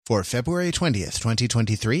For February 20th,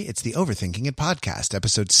 2023, it's the Overthinking It podcast,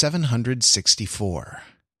 episode 764.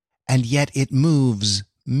 And yet it moves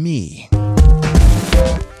me.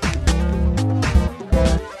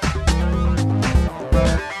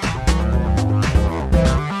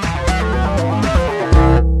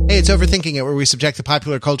 Hey, it's Overthinking It, where we subject the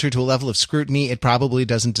popular culture to a level of scrutiny it probably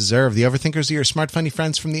doesn't deserve. The Overthinkers are your smart, funny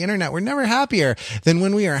friends from the internet. We're never happier than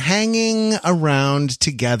when we are hanging around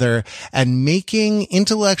together and making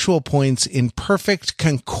intellectual points in perfect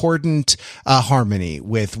concordant harmony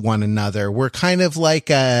with one another. We're kind of like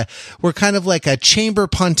a chamber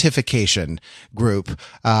pontification group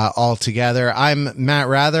all together. I'm Matt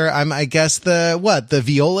Rather. I'm, I guess, the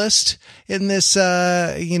violist in this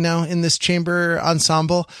in this chamber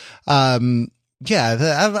ensemble. I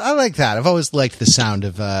like that. I've always liked the sound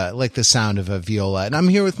of a viola, and I'm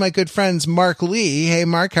here with my good friends Mark Lee. Hey,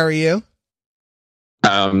 Mark, how are you?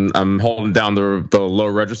 I'm holding down the low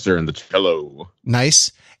register and the cello.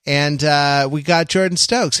 Nice. And we got Jordan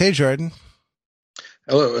Stokes. Hey, Jordan.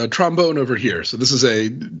 Hello, trombone over here. So this is a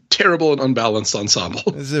terrible and unbalanced ensemble.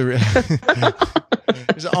 There's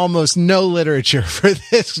almost no literature for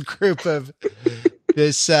this group of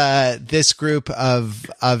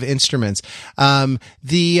instruments. So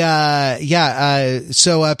Pete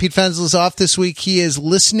Fenzel is off this week. He is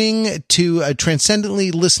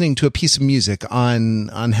transcendently listening to a piece of music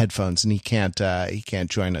on headphones, and he can't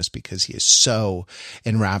join us because he is so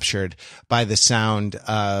enraptured by the sound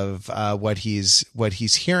of what he's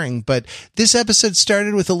hearing. But this episode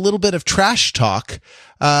started with a little bit of trash talk.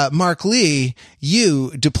 Mark Lee,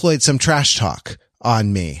 you deployed some trash talk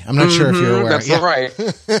on me. I'm not sure if you're aware. That's right.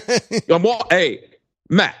 Hey,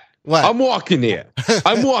 Matt. What? I'm walking here.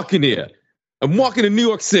 I'm walking to New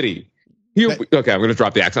York City. Okay, I'm going to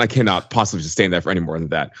drop the accent. I cannot possibly sustain that for any more than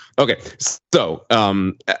that. Okay, so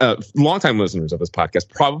longtime listeners of this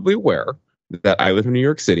podcast probably aware that I live in New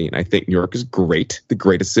York City, and I think New York is great, the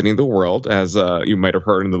greatest city in the world, as you might have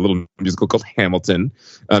heard in the little musical called Hamilton.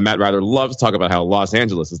 Matt Rather loves to talk about how Los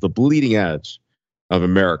Angeles is the bleeding edge of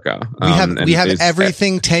America. We have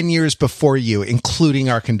everything 10 years before you, including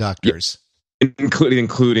our conductors. Including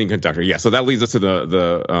conductor. Yeah. So that leads us to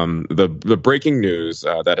the breaking news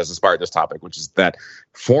that has inspired this topic, which is that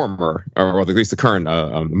former, or at least the current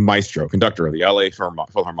maestro, conductor of the LA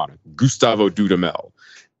Philharmonic, Gustavo Dudamel,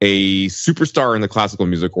 a superstar in the classical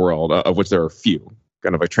music world, of which there are a few,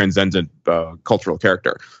 kind of a transcendent cultural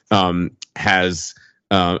character, has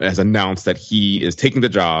announced that he is taking the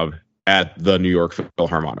job at the New York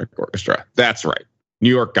Philharmonic Orchestra. That's right. New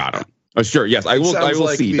York got him. Oh, sure. Yes, I will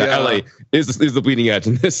like see that LA is the bleeding edge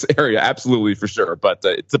in this area. Absolutely, for sure. But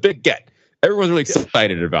it's a big get. Everyone's really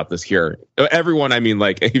excited about this here. Everyone, I mean,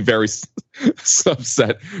 like a very very small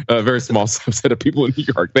subset of people in New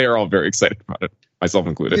York. They are all very excited about it, myself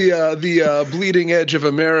included. The bleeding edge of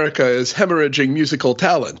America is hemorrhaging musical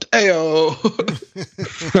talent. Ayo.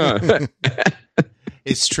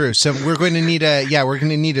 It's true. So we're going to need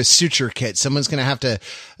a suture kit. Someone's going to have to,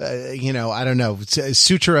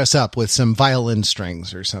 suture us up with some violin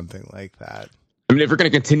strings or something like that. I mean, if we're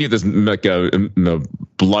going to continue this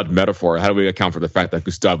blood metaphor, how do we account for the fact that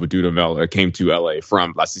Gustavo Dudamel came to LA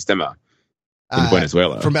from La Sistema in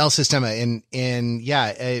Venezuela? From El Sistema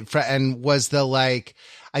and was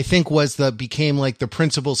became like the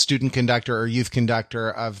principal student conductor or youth conductor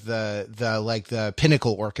of the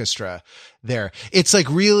Pinnacle Orchestra there. It's like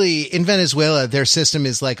really in Venezuela, their system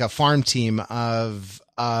is like a farm team of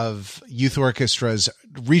youth orchestras,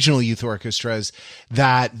 regional youth orchestras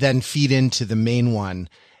that then feed into the main one.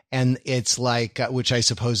 And it's like, which I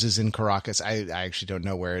suppose is in Caracas. I actually don't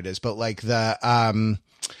know where it is, but like and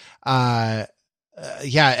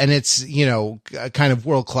it's, kind of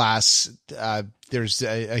world class. There's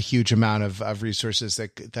a huge amount of resources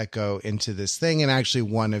that go into this thing. And actually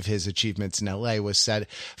one of his achievements in LA was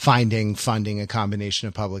funding a combination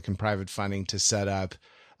of public and private funding to set up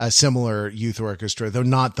a similar youth orchestra, though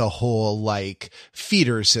not the whole like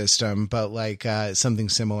feeder system, but like something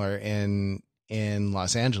similar in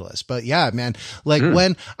Los Angeles. But yeah, man, like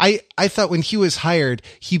when I thought when he was hired,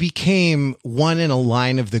 he became one in a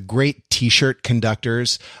line of the great t-shirt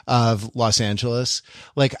conductors of Los Angeles.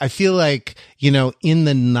 Like, I feel like, in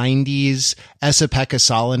the 90s, Esa-Pekka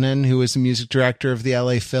Salonen, who was the music director of the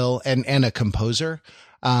LA Phil and a composer,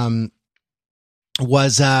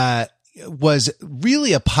 was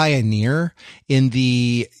really a pioneer in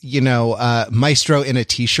the, maestro in a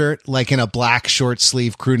t-shirt, like in a black short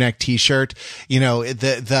sleeve crew neck t-shirt,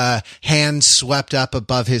 the hands swept up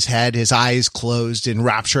above his head, his eyes closed in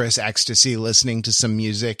rapturous ecstasy, listening to some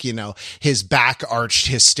music, his back arched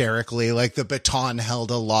hysterically, like the baton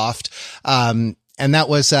held aloft. that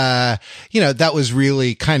was, that was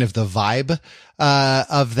really kind of the vibe,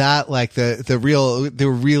 of that, like they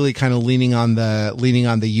were really kind of leaning on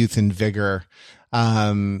the youth and vigor,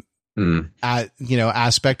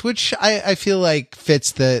 aspect, which I feel like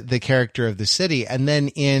fits the character of the city. And then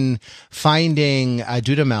in finding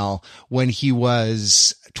Dudamel when he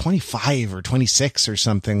was 25 or 26 or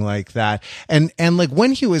something like that. And like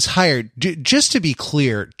when he was hired, just to be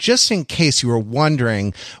clear, just in case you were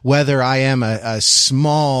wondering whether I am a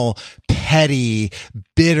small, petty,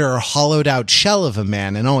 bitter, hollowed out shell of a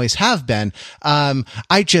man and always have been,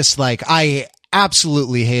 I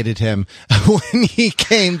absolutely hated him when he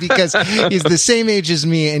came because he's the same age as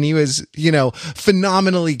me and he was,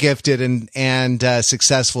 phenomenally gifted and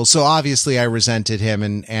successful. So obviously I resented him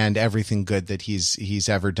and everything good that he's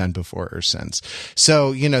ever done before or since.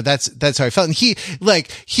 So, that's how I felt. And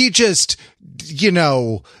he just,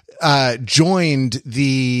 joined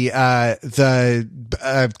the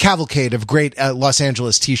cavalcade of great Los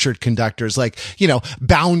Angeles t-shirt conductors,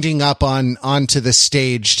 bounding up onto the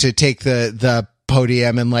stage to take the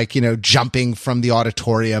podium and jumping from the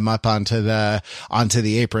auditorium up onto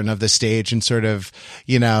the apron of the stage and sort of,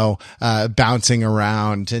 bouncing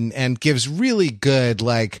around and gives really good,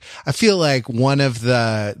 I feel like one of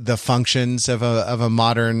the functions of a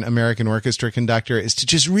modern American orchestra conductor is to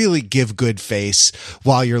just really give good face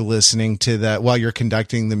while you're listening to while you're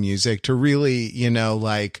conducting the music, to really,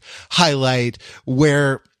 highlight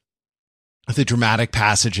where the dramatic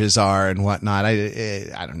passages are and whatnot.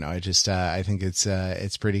 I don't know. I think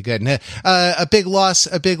it's pretty good. And a big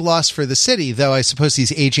loss for the city, though. I suppose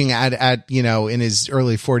he's aging at in his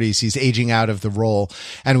early 40s, he's aging out of the role,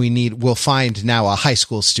 and we'll find now a high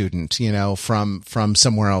school student, from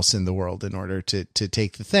somewhere else in the world in order to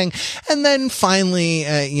take the thing. And then finally,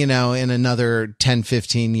 in another 10,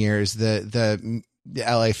 15 years, the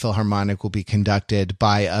LA Philharmonic will be conducted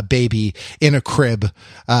by a baby in a crib,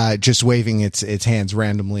 just waving its hands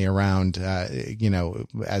randomly around,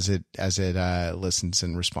 as it listens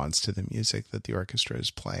and responds to the music that the orchestra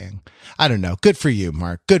is playing. I don't know. Good for you,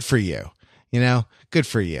 Mark. Good for you. Good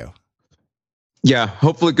for you. Yeah,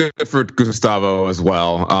 hopefully good for Gustavo as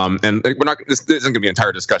well. And this isn't going to be an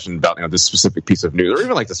entire discussion about this specific piece of news or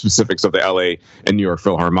even the specifics of the LA and New York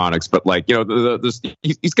Philharmonics. But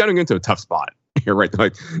he's getting into a tough spot here, right?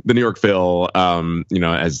 The New York Phil,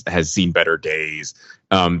 has seen better days.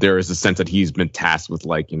 There is a sense that he's been tasked with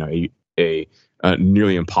a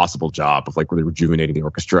nearly impossible job of really rejuvenating the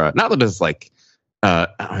orchestra. Not that it's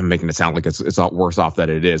I'm making it sound like it's a lot worse off than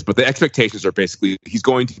it is, but the expectations are basically he's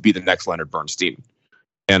going to be the next Leonard Bernstein,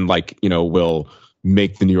 and will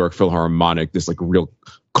make the New York Philharmonic this real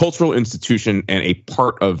cultural institution and a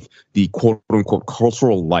part of the quote unquote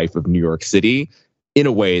cultural life of New York City in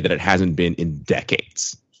a way that it hasn't been in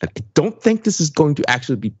decades. I don't think this is going to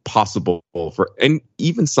actually be possible and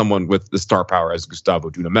even someone with the star power as Gustavo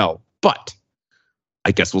Dudamel, but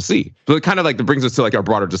I guess we'll see. So it kind of that brings us to our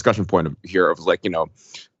broader discussion point of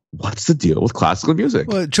what's the deal with classical music?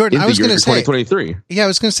 Well, Jordan, I was going to say 2023. Yeah, I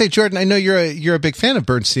was going to say, Jordan, I know you're a big fan of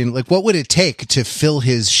Bernstein. What would it take to fill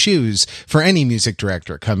his shoes for any music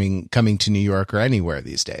director coming to New York or anywhere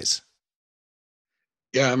these days?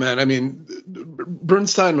 Yeah, man. I mean,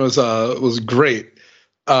 Bernstein was great.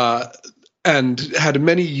 And had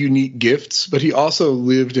many unique gifts, but he also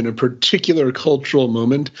lived in a particular cultural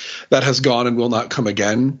moment that has gone and will not come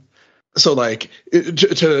again. So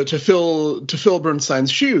to fill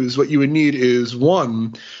Bernstein's shoes, what you would need is,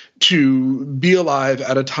 one, to be alive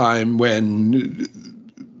at a time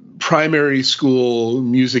when primary school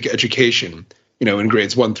music education, in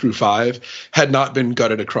grades 1 through 5, had not been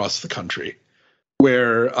gutted across the country,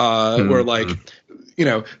 where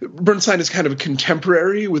Bernstein is kind of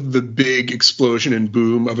contemporary with the big explosion and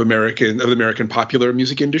boom of the American popular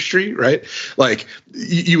music industry, right?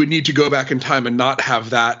 You would need to go back in time and not have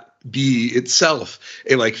that be itself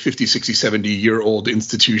a 50, 60, 70-year-old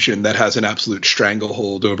institution that has an absolute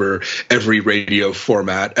stranglehold over every radio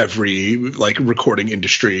format, every recording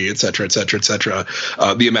industry, et cetera, et cetera, et cetera.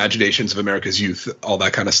 The imaginations of America's youth, all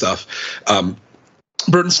that kind of stuff.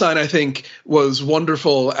 Bernstein, I think, was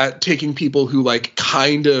wonderful at taking people who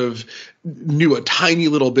kind of knew a tiny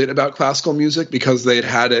little bit about classical music because they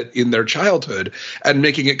had it in their childhood and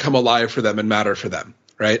making it come alive for them and matter for them.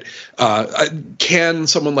 Right? Can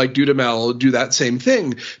someone like Dudamel do that same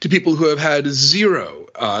thing to people who have had zero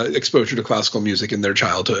exposure to classical music in their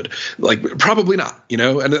childhood? Probably not,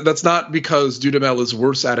 and that's not because Dudamel is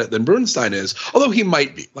worse at it than Bernstein is, although he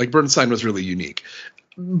might be. Bernstein was really unique.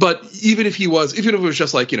 But even if it was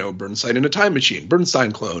just like, Bernstein in a time machine,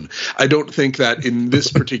 Bernstein clone, I don't think that in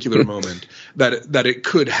this particular moment that it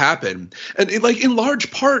could happen. And in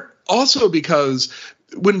large part also because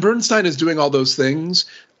when Bernstein is doing all those things,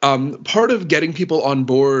 part of getting people on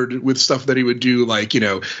board with stuff that he would do, like,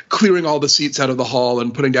 clearing all the seats out of the hall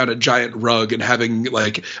and putting down a giant rug and having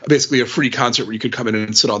like basically a free concert where you could come in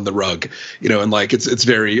and sit on the rug, and like it's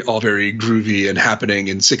all very groovy and happening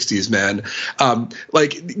in 60s, man.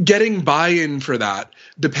 Like getting buy-in for that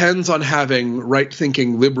depends on having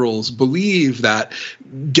right-thinking liberals believe that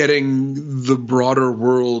getting the broader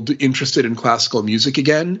world interested in classical music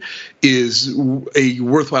again is a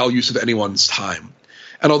worthwhile use of anyone's time.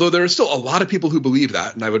 And although there are still a lot of people who believe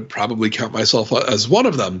that, and I would probably count myself as one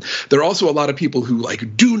of them, there are also a lot of people who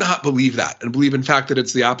do not believe that and believe, in fact, that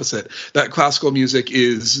it's the opposite, that classical music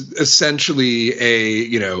is essentially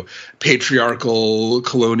a, patriarchal,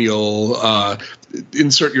 colonial,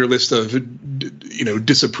 insert your list of,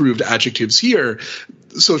 disapproved adjectives here,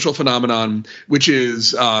 social phenomenon, which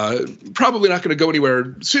is probably not going to go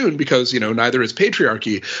anywhere soon because, neither is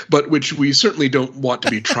patriarchy, but which we certainly don't want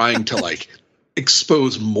to be trying to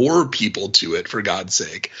expose more people to it, for God's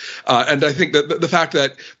sake. And I think that the fact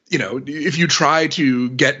that, if you try to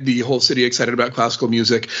get the whole city excited about classical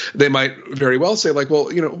music, they might very well say well,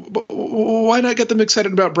 why not get them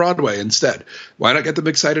excited about Broadway instead? Why not get them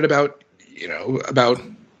excited about,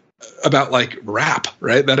 about like rap,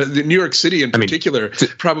 right? That New York City in particular,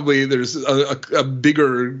 probably there's a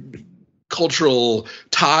bigger cultural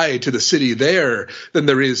tie to the city there than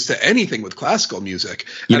there is to anything with classical music.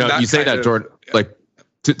 You say that, Jordan,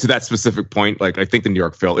 to that specific point, I think the New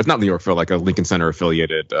York Phil, if not New York Phil, like a Lincoln Center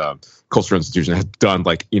affiliated cultural institution has done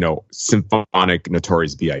symphonic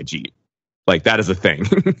Notorious B.I.G. Like that is a thing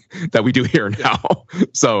that we do here now.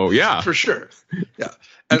 So yeah, for sure. Yeah.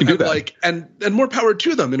 And more power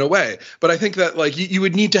to them in a way. But I think that you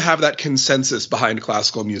would need to have that consensus behind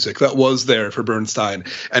classical music that was there for Bernstein,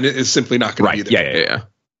 and it is simply not going to be there. Yeah.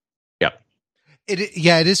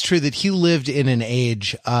 It is true that he lived in an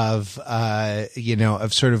age of,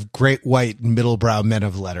 of sort of great white middlebrow men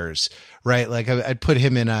of letters, right? Like I'd put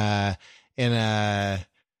him in a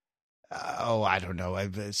I don't know.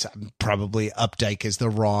 Probably Updike is the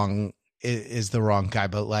wrong guy,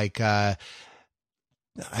 but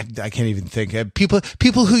I can't even think of people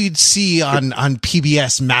who you'd see on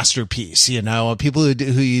PBS Masterpiece, people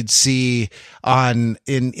who you'd see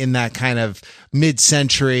in that kind of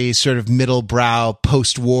mid-century sort of middle-brow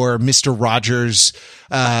post-war Mr.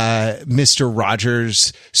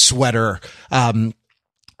 Rogers sweater,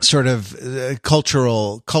 sort of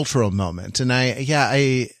cultural moment. And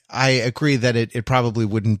I agree that it probably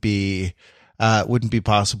wouldn't be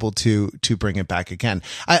possible to bring it back again.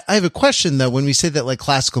 I have a question though. When we say that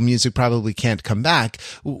classical music probably can't come back,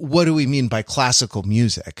 what do we mean by classical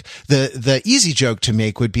music? The easy joke to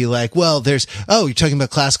make would be you're talking about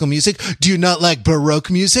classical music. Do you not like Baroque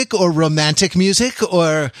music or romantic music?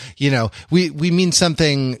 Or, we mean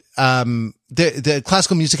something, the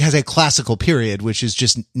classical music has a classical period, which is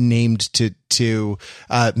just named to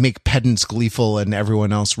make pedants gleeful and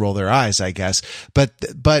everyone else roll their eyes, I guess.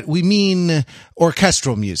 But we mean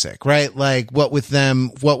orchestral music, right? Like what with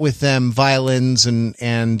them violins and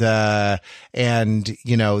them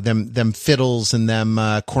fiddles and them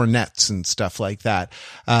cornets and stuff like that.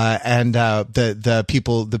 The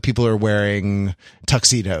people are wearing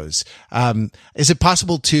tuxedos. Is it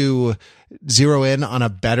possible to zero in on a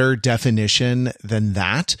better definition than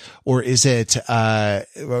that, or is it are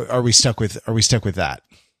we stuck with that?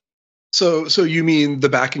 So you mean the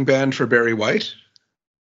backing band for Barry White?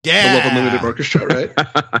 Yeah, the Love Unlimited Orchestra, right?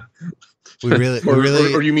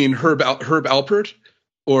 Or you mean Herb Alpert,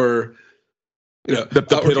 or the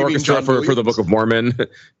pit orchestra for the Book of Mormon?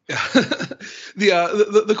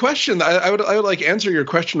 The question I would answer your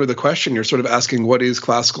question with a question. You're sort of asking, what is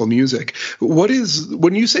classical music?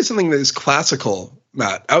 When you say something that is classical,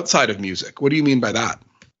 Matt, outside of music, what do you mean by that?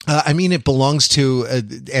 I mean, it belongs to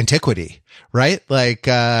antiquity, right?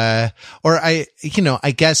 I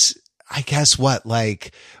guess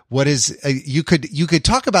what is you could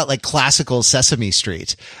talk about classical Sesame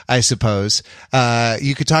Street, I suppose.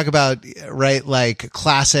 You could talk about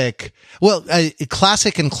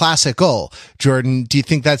classic and classical. Jordan, do you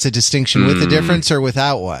think that's a distinction with a difference or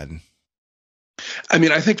without one? I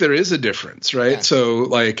mean, I think there is a difference, right? Yeah.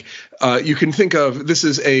 So you can think of this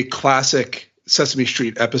is a classic Sesame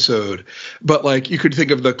Street episode, but like you could think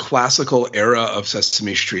of the classical era of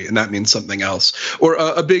Sesame Street, and that means something else. Or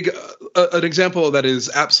an example that is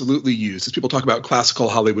absolutely used is people talk about classical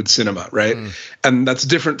Hollywood cinema, right? And that's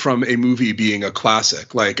different from a movie being a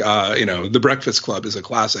classic. Like, The Breakfast Club is a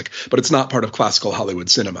classic, but it's not part of classical Hollywood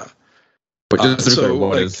cinema. But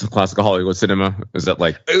what is classical Hollywood cinema? Is that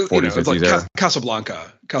like 40s, 50s era? Casablanca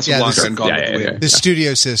and Gone with the Wind. The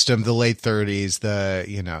studio system, the late 30s,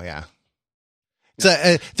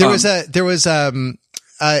 So there was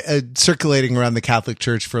circulating around the Catholic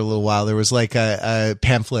Church for a little while. There was like a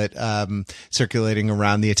pamphlet circulating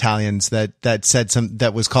around the Italians that said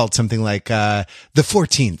that was called something like the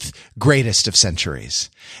 14th greatest of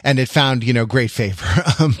centuries, and it found great favor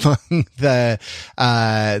among the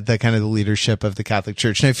kind of the leadership of the Catholic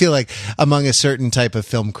Church. And I feel like among a certain type of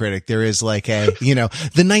film critic, there is like the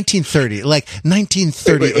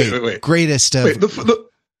 1938 wait. greatest of.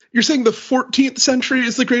 You're saying the 14th century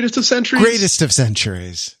is the greatest of centuries? Greatest of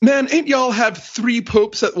centuries. Man, ain't y'all have 3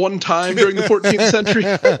 popes at one time during the 14th century?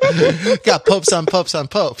 Got popes on popes on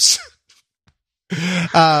popes.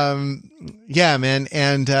 Yeah, man.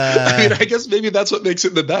 And I guess maybe that's what makes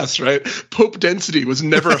it the best, right? Pope density was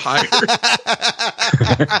never higher.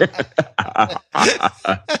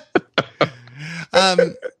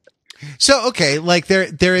 So, okay, like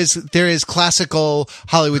there is classical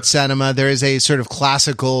Hollywood cinema. There is a sort of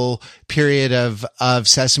classical period of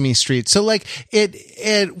Sesame Street. So like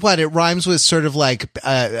it rhymes with sort of like,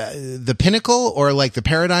 the pinnacle or like the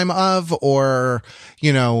paradigm of, or,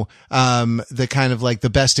 the kind of like the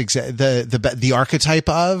best, the archetype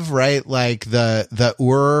of, right? Like the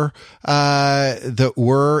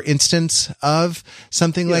Ur instance of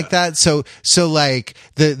something like that. So like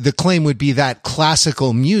the claim would be that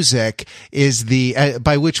classical music is the,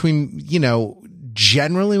 by which we,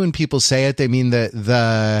 generally when people say it, they mean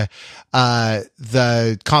the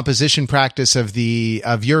composition practice of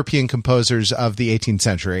European composers of the 18th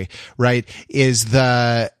century, right? Is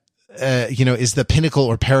the pinnacle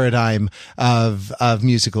or paradigm of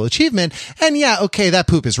musical achievement. And yeah, okay, that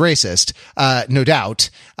poop is racist, no doubt.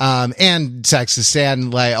 And sexist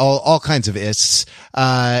and like all kinds of ists,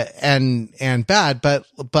 and bad, but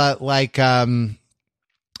like,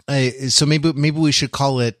 so maybe we should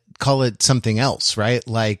call it something else, right?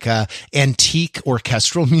 Like, antique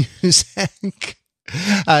orchestral music.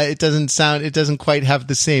 It doesn't quite have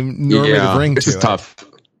the same normative ring to it. This is tough.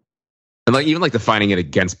 And like, even like defining it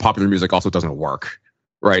against popular music also doesn't work,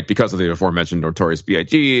 right? Because of the aforementioned Notorious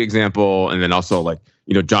B.I.G. example. And then also like,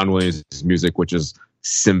 John Williams' music, which is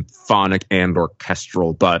symphonic and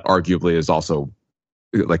orchestral, but arguably is also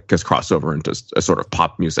like has crossed over into a sort of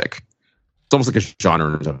pop music. It's almost like a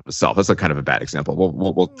genre in of itself. That's a kind of a bad example.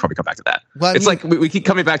 We'll probably come back to that. Well, it's like we keep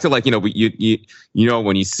coming back to like, when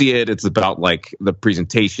you see it, it's about like the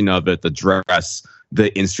presentation of it, the dress,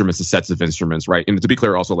 the instruments, the sets of instruments, right? And to be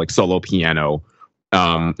clear, also like solo piano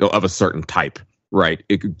of a certain type, right?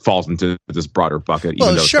 It falls into this broader bucket. Well,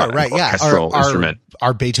 even though sure, it's right, yeah. Instrument.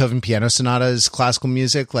 Are Beethoven piano sonatas classical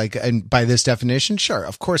music? Like, and by this definition, sure,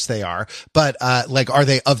 of course they are. But like, are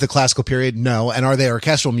they of the classical period? No. And are they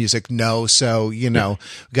orchestral music? No. So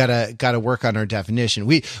gotta work on our definition.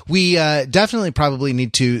 We definitely probably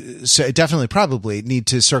need to circle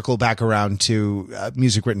back around to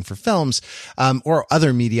music written for films, or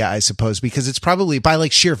other media, I suppose, because it's probably by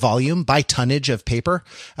like sheer volume, by tonnage of paper,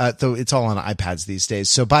 though it's all on iPads these days.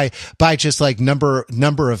 So by just like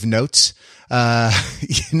number of notes,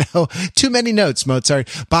 too many notes, Mozart.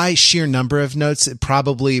 By sheer number of notes,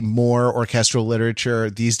 probably more orchestral literature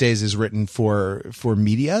these days is written for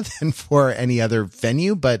media than for any other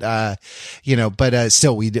venue. But,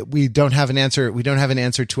 still we don't have an answer. We don't have an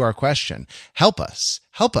answer to our question. Help us,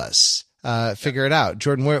 figure it out.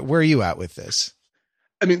 Jordan, where are you at with this?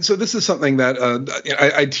 I mean, so this is something that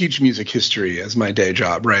I teach music history as my day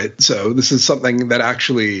job, right? So this is something that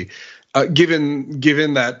actually, given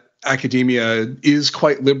that academia is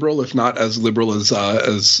quite liberal, if not as liberal as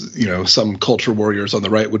some culture warriors on the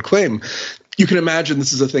right would claim, you can imagine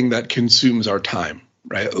this is a thing that consumes our time.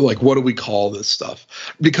 Right? Like, what do we call this stuff?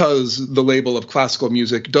 Because the label of classical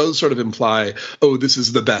music does sort of imply, oh, this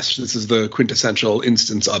is the best, this is the quintessential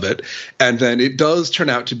instance of it. And then it does turn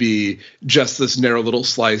out to be just this narrow little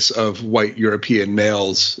slice of white European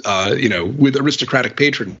males, with aristocratic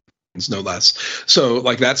patrons, no less. So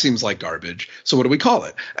like that seems like garbage. So what do we call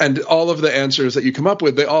it? And all of the answers that you come up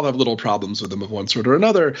with, they all have little problems with them of one sort or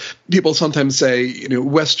another. People sometimes say,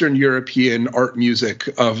 Western European art music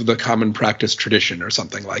of the common practice tradition or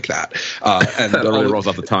something like that. And that really rolls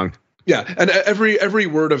off the tongue. Yeah, and every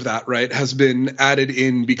word of that, right, has been added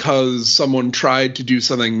in because someone tried to do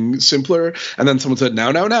something simpler, and then someone said,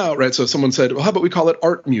 now, right? So someone said, well, how about we call it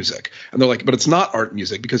art music? And they're like, but it's not art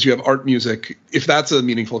music, because you have art music, if that's a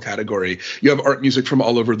meaningful category, you have art music from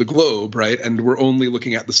all over the globe, right? And we're only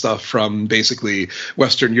looking at the stuff from basically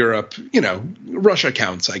Western Europe, Russia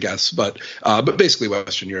counts, I guess, but basically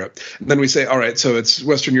Western Europe. And then we say, all right, so it's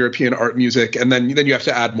Western European art music, and then you have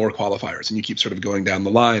to add more qualifiers, and you keep sort of going down the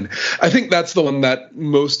line. I think that's the one that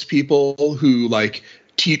most people who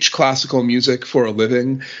teach classical music for a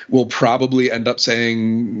living will probably end up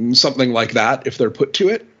saying something like that if they're put to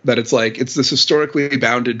it, that it's this historically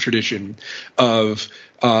bounded tradition of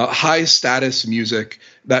high status music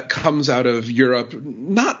that comes out of Europe,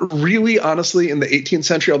 not really honestly in the 18th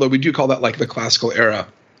century, although we do call that the classical era.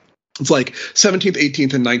 It's 17th,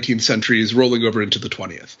 18th, and 19th centuries rolling over into the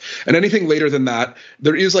 20th. And anything later than that,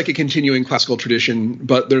 there is a continuing classical tradition,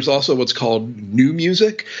 but there's also what's called new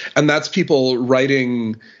music. And that's people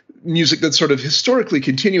writing music that's sort of historically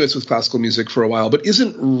continuous with classical music for a while, but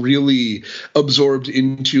isn't really absorbed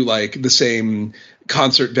into the same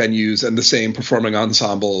concert venues and the same performing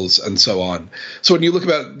ensembles and so on. So when you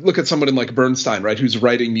look at someone like Bernstein, right, who's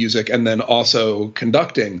writing music and then also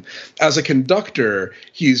conducting, as a conductor,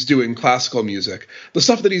 he's doing classical music. The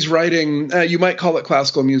stuff that he's writing, you might call it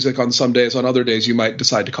classical music on some days. On other days, you might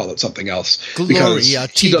decide to call it something else. Gloria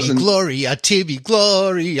Tibi, Gloria Tibi,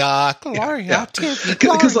 Gloria, Gloria Tibi,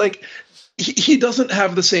 because he doesn't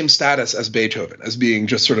have the same status as Beethoven, as being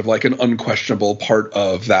just sort of an unquestionable part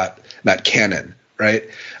of that canon. Right.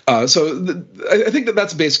 So I think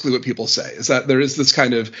that's basically what people say, is that there is this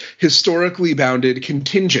kind of historically bounded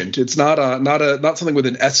contingent. It's not something with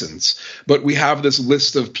an essence, but we have this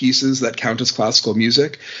list of pieces that count as classical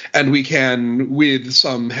music, and we can, with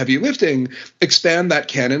some heavy lifting, expand that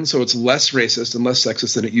canon so it's less racist and less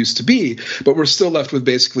sexist than it used to be. But we're still left with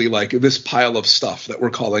basically this pile of stuff that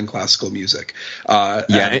we're calling classical music.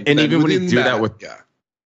 And even when you do that with. Yeah.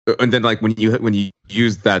 And then when you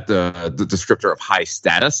use that the descriptor of high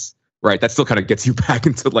status, right, that still kind of gets you back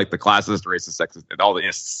into the classist, racist, sexist, and all the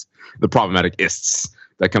ists, the problematic ists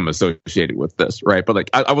that come associated with this, right? But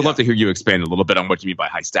I would love to hear you expand a little bit on what you mean by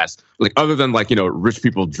high status, other than rich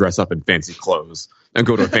people dress up in fancy clothes and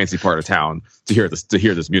go to a fancy part of town to hear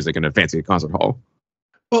this music in a fancy concert hall.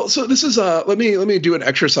 Well, so this is let me do an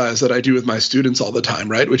exercise that I do with my students all the time,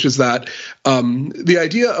 right? Which is that the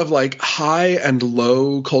idea of high and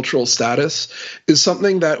low cultural status is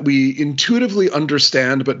something that we intuitively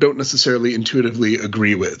understand but don't necessarily intuitively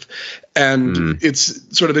agree with. And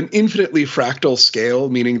it's sort of an infinitely fractal scale,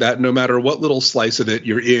 meaning that no matter what little slice of it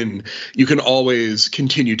you're in, you can always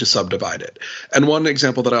continue to subdivide it. And one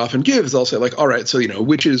example that I often give is I'll say all right, so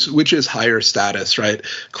which is higher status, right?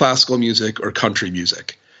 Classical music or country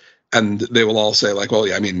music? And they will all say well,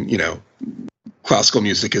 yeah, I mean, classical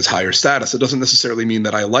music is higher status. It doesn't necessarily mean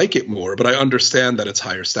that I like it more, but I understand that it's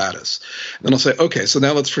higher status. And I'll say, okay, so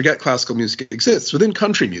now let's forget classical music exists within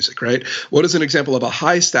country music, right? What is an example of a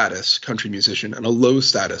high status country musician and a low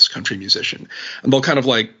status country musician? And they'll kind of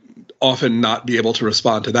often not be able to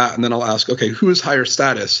respond to that. And then I'll ask, okay, who is higher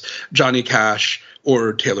status, Johnny Cash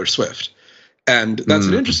or Taylor Swift? And that's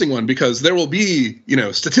an interesting one, because there will be,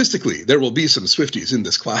 statistically, there will be some Swifties in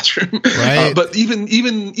this classroom. Right. But even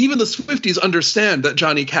the Swifties understand that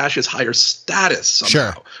Johnny Cash is higher status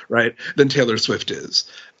somehow, sure, right, than Taylor Swift is.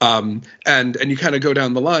 And you kind of go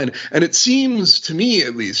down the line. And it seems to me,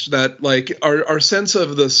 at least, that our sense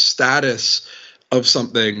of the status of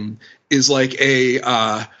something is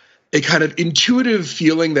a kind of intuitive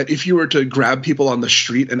feeling that if you were to grab people on the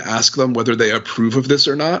street and ask them whether they approve of this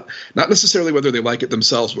or not necessarily whether they like it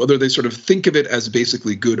themselves, whether they sort of think of it as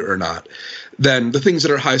basically good or not, then the things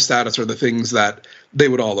that are high status are the things that they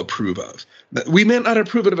would all approve of. We may not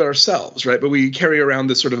approve of it ourselves, right? But we carry around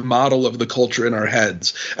this sort of model of the culture in our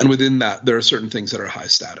heads. And within that, there are certain things that are high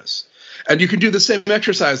status. And you can do the same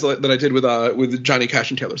exercise that I did with Johnny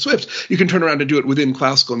Cash and Taylor Swift. You can turn around and do it within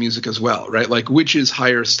classical music as well, right? Which is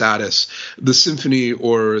higher status, the symphony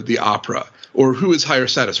or the opera? Or who is higher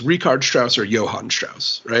status, Richard Strauss or Johann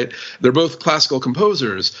Strauss, right? They're both classical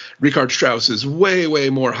composers. Richard Strauss is way,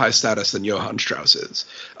 way more high status than Johann Strauss is.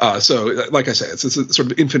 So, like I say, it's a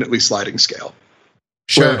sort of infinitely sliding scale.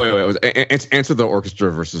 Sure. Wait. Answer the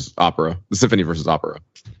orchestra versus opera, the symphony versus opera.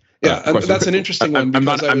 Yeah, that's an interesting one. I'm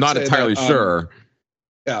not entirely sure.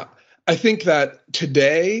 Yeah, I think that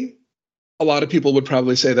today a lot of people would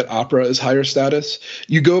probably say that opera is higher status.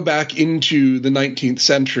 You go back into the 19th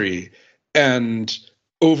century and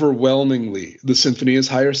overwhelmingly the symphony is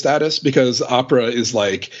higher status, because opera is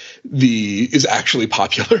actually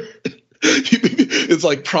popular. is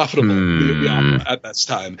like profitable, the opera at this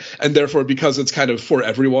time. And therefore, because it's kind of for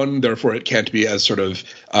everyone, therefore it can't be as sort of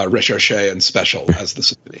recherché and special as the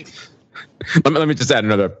symphony. Let me just add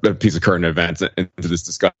another piece of current events into this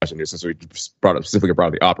discussion here, since we specifically brought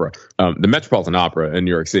up the opera. The Metropolitan Opera in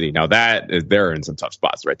New York City. Now they're in some tough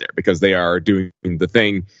spots right there, because they are doing the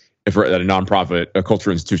thing that a nonprofit, a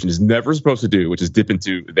cultural institution is never supposed to do, which is dip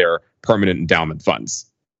into their permanent endowment funds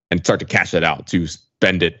and start to cash that out to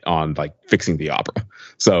spend it on like fixing the opera.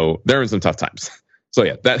 So they're in some tough times. So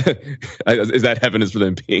yeah, that is that heaven is for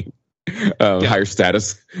them being higher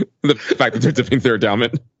status. The fact that they're dipping their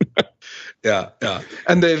endowment. Yeah.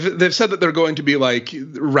 And they've said that they're going to be like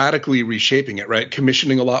radically reshaping it, right?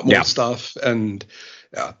 Commissioning a lot more stuff. And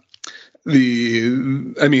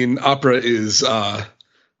opera is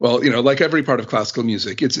well, like every part of classical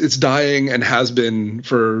music, it's dying and has been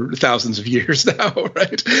for thousands of years now,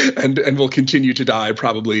 right? And will continue to die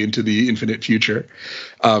probably into the infinite future.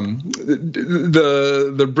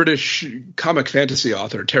 The British comic fantasy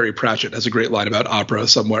author Terry Pratchett has a great line about opera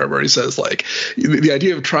somewhere, where he says, like, the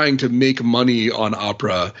idea of trying to make money on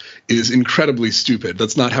opera is incredibly stupid.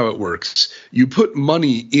 That's not how it works. You put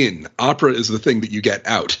money in. Opera is the thing that you get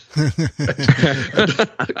out.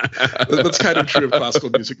 That's kind of true of classical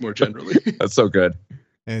music more generally. That's so good.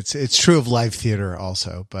 It's true of live theater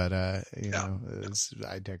also, but I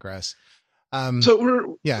digress. So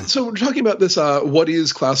we're talking about this. What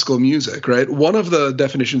is classical music, right? One of the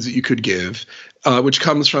definitions that you could give, which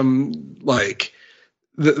comes from like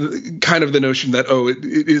the kind of the notion that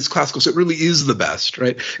it is classical, so it really is the best,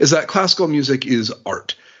 right? Is that classical music is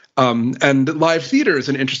art. And live theater is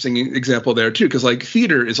an interesting example there too, because like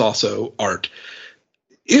theater is also art.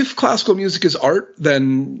 If classical music is art,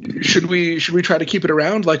 then should we try to keep it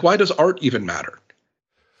around? Like, why does art even matter?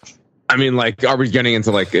 I mean, like, are we getting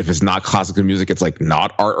into like, if it's not classical music, it's like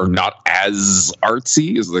not art or not as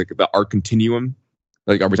artsy? Is like the art continuum?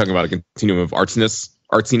 Like, are we talking about a continuum of artsiness?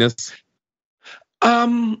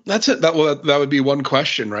 That's it. That would be one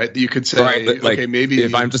question, right? That you could say, right, like, okay, maybe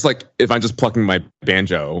if I'm just plucking my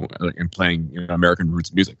banjo and playing American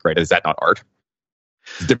roots music, right? Is that not art?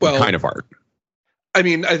 It's a different kind of art. I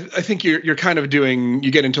mean, I think you're kind of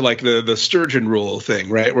you get into like the Sturgeon rule thing,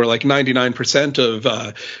 right? Where like 99% of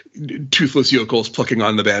toothless yokels plucking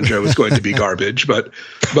on the banjo is going to be garbage, but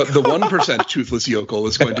the 1% toothless yokel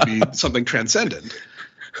is going to be something transcendent.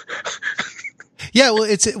 Yeah, well,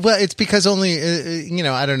 it's because only,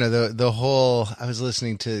 I don't know, the whole, I was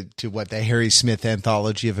listening to what the Harry Smith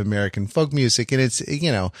anthology of American folk music, and it's,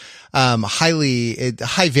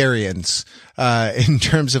 high variance, in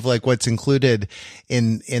terms of like what's included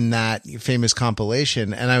in that famous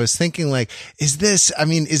compilation. And I was thinking like, is this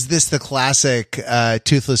the classic,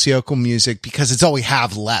 toothless yokel music? Because it's all we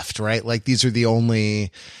have left, right? Like these are the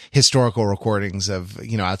only historical recordings of,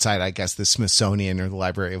 outside, I guess, the Smithsonian or the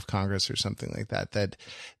Library of Congress or something like that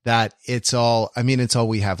it's all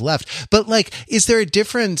we have left. But like, is there a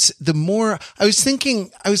difference? The more I was thinking,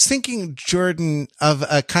 Jordan, of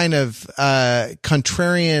a kind of,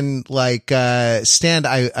 contrarian, like, stand.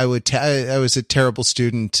 I was a terrible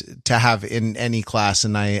student to have in any class,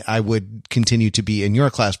 and I would continue to be in your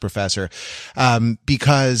class, professor.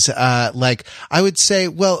 Because, like, I would say,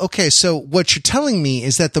 well, okay, so what you're telling me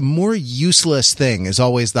is that the more useless thing is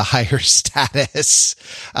always the higher status,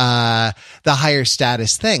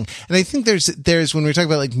 thing. And I think there's when we're talking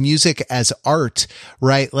about like music as art,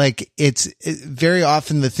 right? Like it's very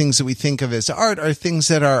often the things that we think of as art are things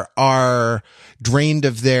that are drained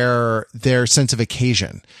of their sense of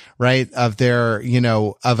occasion, right? Of their,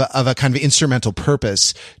 of a kind of instrumental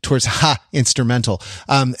purpose towards, instrumental,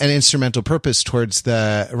 an instrumental purpose towards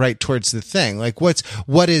the thing. Like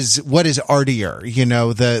what is artier,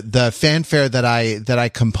 the fanfare that I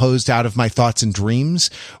composed out of my thoughts and dreams,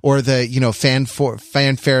 or the,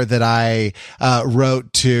 fanfare that I,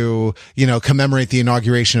 wrote to, commemorate the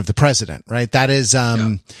inauguration of the president, right? That is,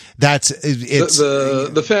 it's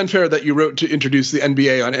the fanfare that you wrote to introduce the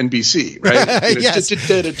NBA on NBC, right? Yes.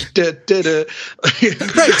 Right.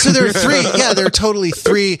 So there are there are totally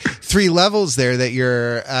three levels there that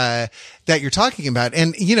you're talking about.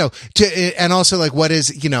 And, and also like what is,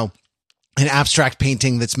 an abstract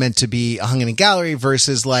painting that's meant to be hung in a gallery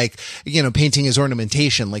versus like, painting as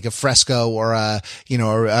ornamentation, like a fresco or a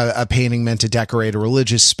painting meant to decorate a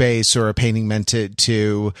religious space, or a painting meant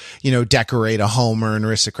to decorate a home or an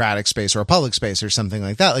aristocratic space or a public space or something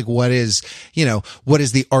like that. Like what is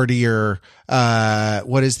the artier,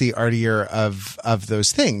 of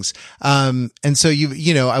those things? And so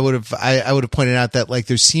I would have pointed out that like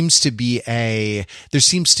there seems to be a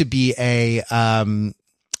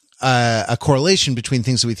a correlation between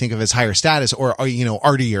things that we think of as higher status or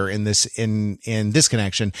artier in this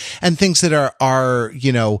connection, and things that are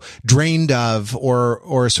drained of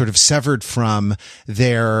or sort of severed from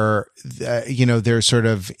their sort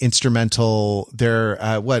of instrumental,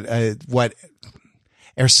 what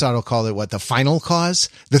Aristotle called it, the final cause,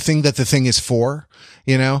 the thing that the thing is for,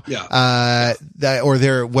 or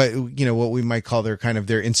their, what we might call their kind of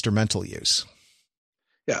their instrumental use.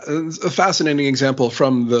 Yeah, a fascinating example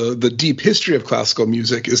from the deep history of classical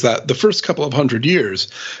music is that the first couple of 100 years,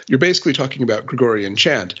 you're basically talking about Gregorian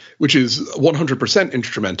chant, which is 100%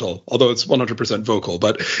 instrumental, although it's 100% vocal,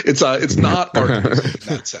 but it's not art music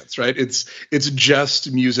in that sense, right? It's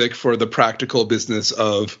just music for the practical business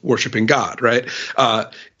of worshiping God, right?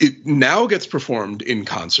 It now gets performed in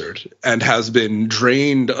concert and has been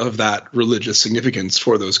drained of that religious significance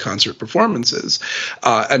for those concert performances.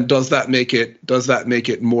 And does that make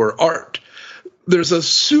it more art? There's a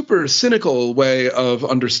super cynical way of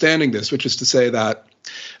understanding this, which is to say that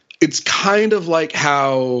it's kind of like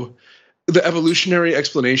how the evolutionary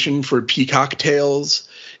explanation for peacock tails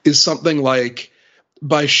is something like,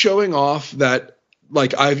 by showing off that,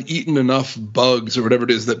 like, I've eaten enough bugs or whatever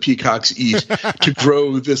it is that peacocks eat to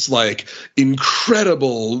grow this like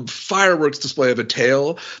incredible fireworks display of a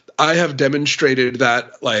tail, I have demonstrated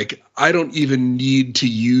that, like, I don't even need to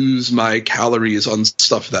use my calories on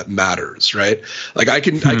stuff that matters, right? Like, I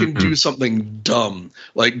can do something dumb,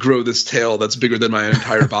 like grow this tail that's bigger than my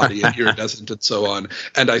entire body and iridescent and so on,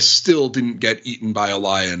 and I still didn't get eaten by a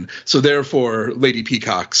lion. So therefore, lady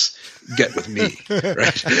peacocks, get with me,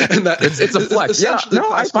 right? And that it's a flex. Yeah,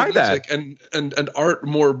 no, I find that. And art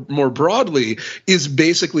more broadly is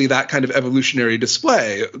basically that kind of evolutionary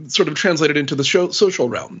display, sort of translated into the social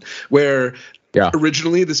realm, where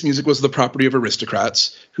originally this music was the property of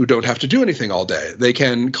aristocrats who don't have to do anything all day. They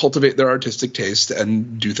can cultivate their artistic taste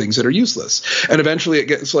and do things that are useless. And eventually it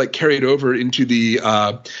gets like carried over into the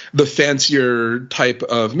fancier type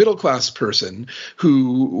of middle class person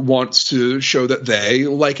who wants to show that they,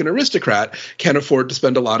 like an aristocrat, can afford to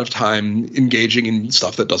spend a lot of time engaging in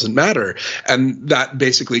stuff that doesn't matter. And that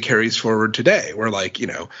basically carries forward today, where, like,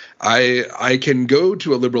 I can go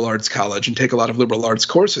to a liberal arts college and take a lot of liberal arts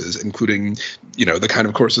courses, including the kind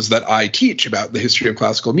of courses that I teach about the history of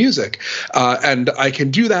classical music. And I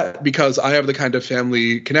can do that because I have the kind of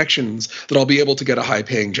family connections that I'll be able to get a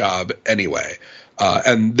high-paying job anyway.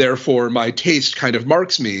 And therefore, my taste kind of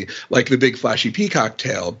marks me, like the big flashy peacock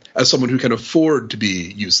tail, as someone who can afford to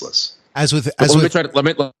be useless. Let me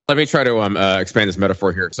try to expand this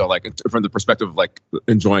metaphor here. So, like, from the perspective of like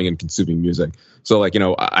enjoying and consuming music. So, like,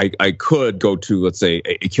 I could go to, let's say,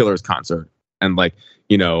 a Killers concert and, like,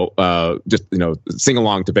 just sing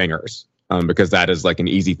along to bangers, because that is like an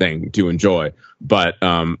easy thing to enjoy. But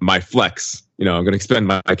my flex, I'm going to expend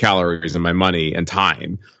my calories and my money and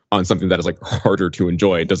time on something that is like harder to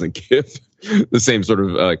enjoy. It doesn't give the same sort of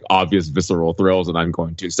like obvious visceral thrills, and I'm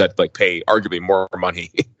going to instead like pay arguably more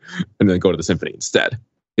money and then go to the symphony instead.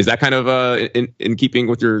 Is that kind of in keeping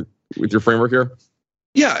with your framework here?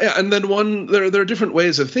 Yeah, and then there are different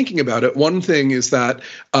ways of thinking about it. One thing is that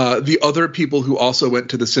the other people who also went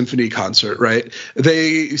to the symphony concert, right,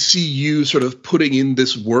 they see you sort of putting in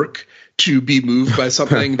this work to be moved by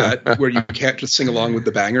something where you can't just sing along with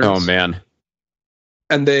the bangers. Oh, man.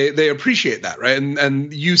 And they appreciate that, right?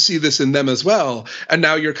 And you see this in them as well. And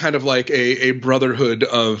now you're kind of like a brotherhood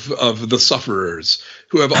of the sufferers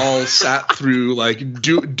who have all sat through like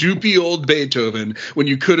doopy old Beethoven when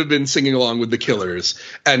you could have been singing along with the Killers.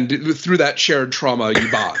 And through that shared trauma,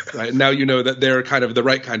 you bond, right? And now you know that they're kind of the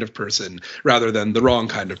right kind of person rather than the wrong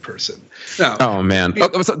kind of person. Now, oh, man. I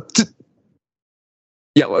was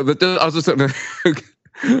just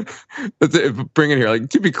bring in here, like,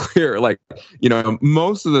 to be clear, like,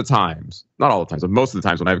 most of the times, not all the times, but most of the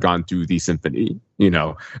times when I've gone to the symphony,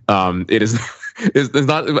 it is it's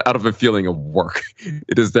not out of a feeling of work.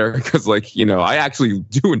 It is there because, like, I actually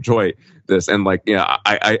do enjoy this, and like,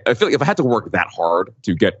 I feel like if I had to work that hard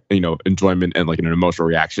to get enjoyment and like an emotional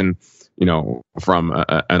reaction, from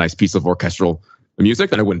a nice piece of orchestral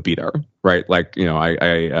music, then I wouldn't be there, right? Like, they're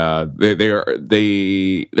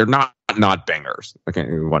not bangers. Okay,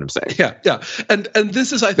 what I'm saying. Yeah. And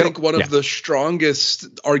this is, I think, one of the strongest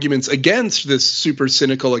arguments against this super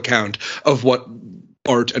cynical account of what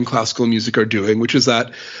art and classical music are doing, which is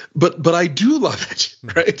that, but I do love it,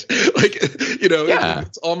 right? Like,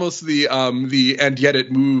 it's almost the and yet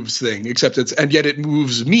it moves thing, except it's and yet it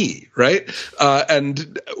moves me, right?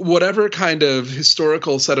 And whatever kind of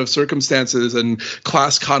historical set of circumstances and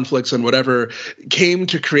class conflicts and whatever came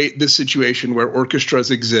to create this situation where orchestras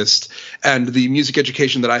exist and the music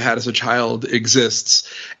education that I had as a child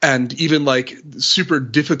exists, and even like super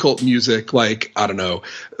difficult music like, I don't know,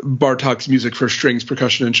 Bartok's music for strings,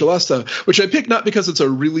 percussion, and celesta, which I picked not because it's a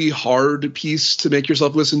really hard piece to make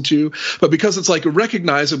yourself listen to, but because it's like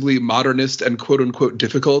recognizably modernist and quote unquote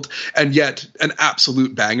difficult, and yet an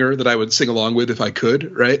absolute banger that I would sing along with if I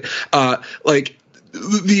could, right? Like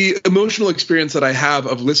the emotional experience that I have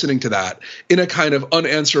of listening to that in a kind of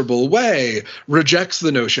unanswerable way rejects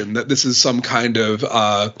the notion that this is some kind of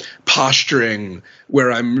posturing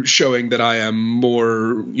where I'm showing that I am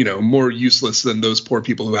more useless than those poor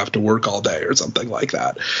people who have to work all day or something like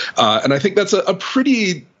that. And I think that's a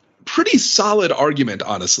pretty solid argument,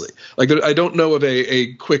 honestly. Like, I don't know of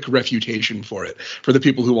a quick refutation for it, for the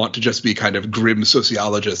people who want to just be kind of grim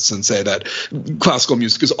sociologists and say that classical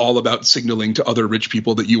music is all about signaling to other rich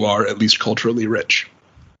people that you are at least culturally rich.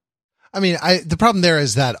 I mean, the problem there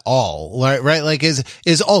is that all right, like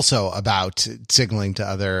is also about signaling to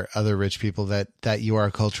other rich people that you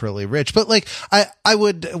are culturally rich. But like, I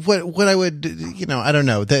would, I don't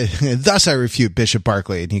know, thus I refute Bishop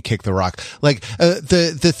Barclay and he kicked the rock. Like,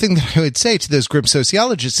 the thing that I would say to those grim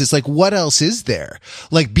sociologists is like, what else is there?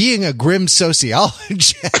 Like being a grim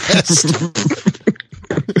sociologist.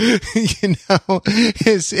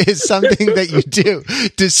 Is something that you do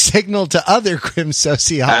to signal to other grim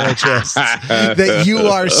sociologists that you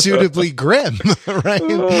are suitably grim, right?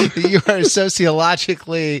 You are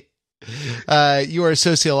sociologically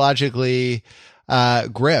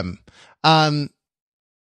grim.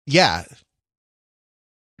 Yeah.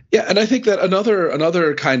 Yeah, and I think that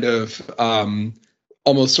another kind of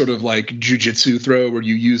almost sort of like jujitsu throw where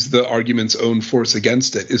you use the argument's own force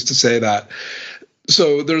against it is to say that,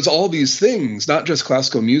 so there's all these things, not just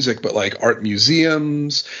classical music, but like art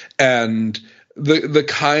museums and the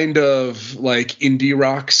kind of like indie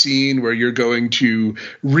rock scene where you're going to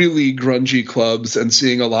really grungy clubs and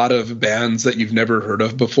seeing a lot of bands that you've never heard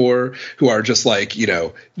of before who are just like,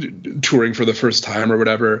 touring for the first time or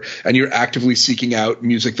whatever. And you're actively seeking out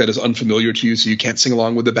music that is unfamiliar to you. So you can't sing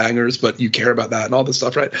along with the bangers, but you care about that and all this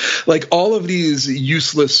stuff, right? Like all of these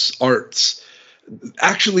useless arts.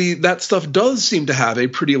 Actually, that stuff does seem to have a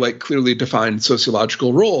pretty like clearly defined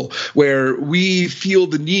sociological role where we feel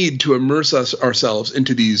the need to immerse ourselves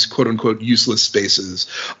into these quote unquote useless spaces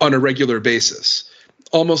on a regular basis,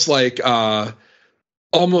 almost like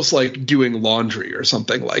doing laundry or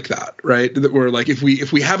something like that, right? That we're like, if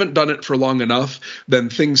we haven't done it for long enough, then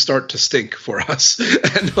things start to stink for us.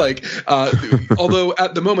 And like, although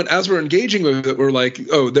at the moment, as we're engaging with it, we're like,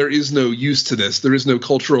 oh, there is no use to this. There is no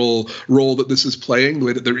cultural role that this is playing the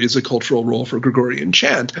way that there is a cultural role for Gregorian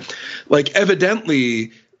chant. Like,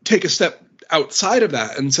 evidently take a step outside of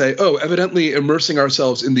that and say, oh, evidently immersing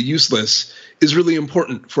ourselves in the useless is really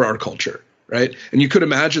important for our culture. Right. And you could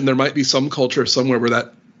imagine there might be some culture somewhere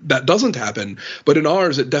where that doesn't happen. But in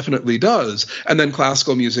ours, it definitely does. And then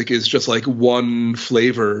classical music is just like one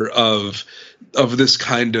flavor of this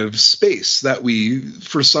kind of space that we,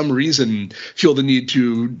 for some reason, feel the need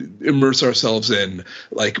to immerse ourselves in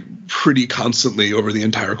like pretty constantly over the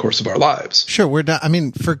entire course of our lives. Sure. We're not. I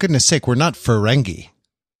mean, for goodness sake, we're not Ferengi.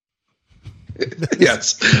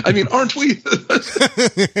 Yes, I mean, aren't we?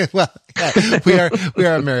 Well, yeah, we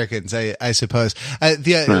are Americans, I suppose.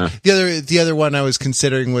 The other one I was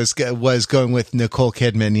considering was going with Nicole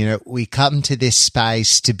Kidman. We come to this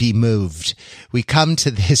space to be moved. We come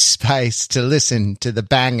to this space to listen to the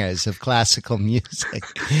bangers of classical music.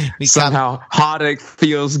 Somehow, heartache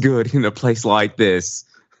feels good in a place like this.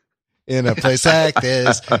 In a place like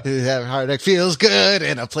this, heartache feels good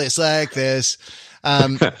in a place like this.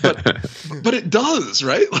 But it does,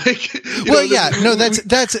 right? Like,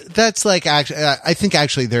 that's like, actually, I think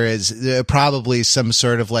actually there is probably some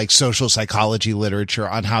sort of like social psychology literature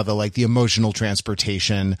on how the emotional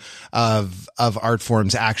transportation of art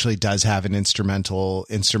forms actually does have an instrumental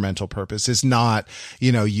purpose. It's not,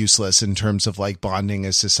 useless in terms of like bonding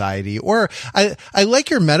a society. Or I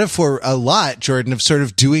like your metaphor a lot, Jordan, of sort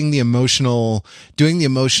of doing the emotional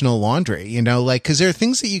laundry, like, cause there are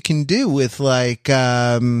things that you can do with like,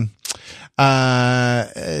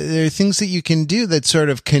 there are things that you can do that sort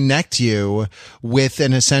of connect you with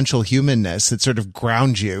an essential humanness, that sort of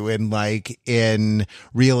ground you in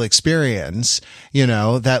real experience,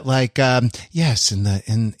 that yes,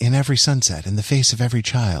 in every sunset, in the face of every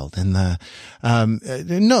child, and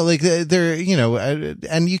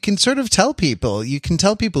and you can sort of tell people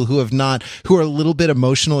who are a little bit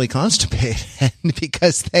emotionally constipated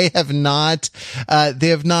because they have not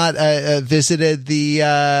visited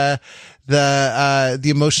the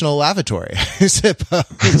emotional lavatory, I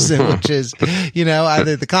suppose, which is,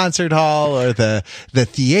 either the concert hall or the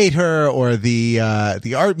theater or the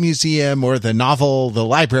art museum or the novel, the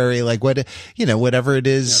library, whatever it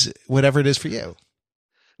is for you.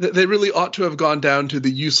 They really ought to have gone down to the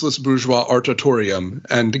useless bourgeois artatorium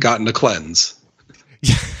and gotten a cleanse.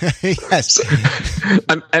 Yes.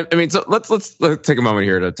 I mean, so let's take a moment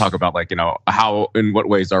here to talk about how, in what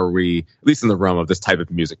ways are we, at least in the realm of this type of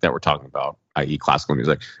music that we're talking about, i.e. classical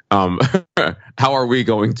music, how are we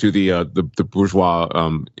going to the bourgeois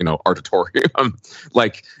artatorium?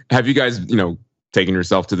 Have you guys taken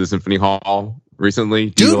yourself to the symphony hall recently?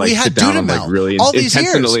 Dude, we had Dudamel. Really all these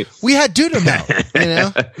years. We had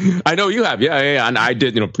Dudamel, I know you have. Yeah. And I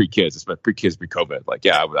did, pre-kids,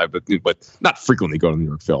 pre-COVID. But not frequently go to New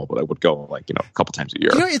York Phil, but I would go a couple times a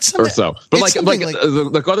year or so. But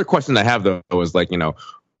the other question I have though is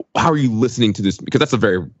how are you listening to this? Because that's a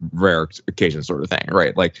very rare occasion sort of thing,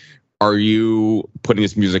 right? Are you putting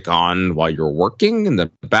this music on while you're working in the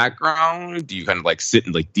background? Do you kind of sit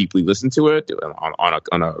and deeply listen to it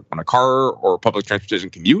on a car or public transportation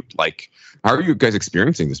commute? How are you guys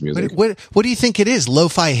experiencing this music? What do you think it is?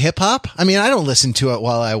 Lo-fi hip hop? I mean, I don't listen to it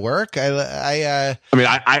while I work. I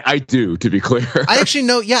do, to be clear. I actually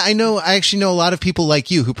know a lot of people like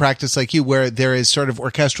you who practice like you, where there is sort of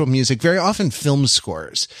orchestral music, very often film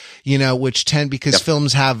scores, which tend, because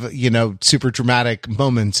films have, super dramatic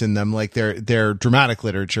moments in them. They're dramatic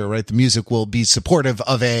literature, right? The music will be supportive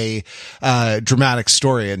of a dramatic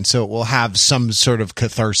story, and so it will have some sort of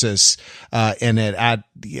catharsis in it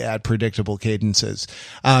at predictable cadences,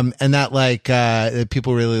 and that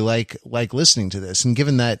people really like listening to this. And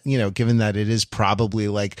given that it is probably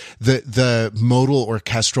the modal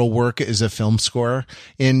orchestral work is a film score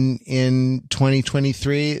in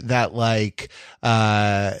 2023, that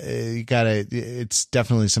it's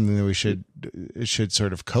definitely something that we should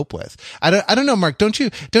sort of cope with. I don't know, Mark, don't you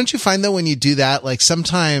find that when you do that,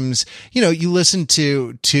 sometimes, you listen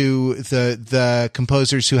to the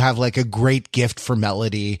composers who have a great gift for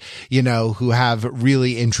melody, who have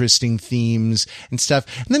really interesting themes and stuff.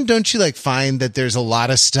 And then don't you find that there's a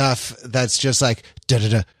lot of stuff that's just da da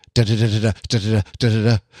da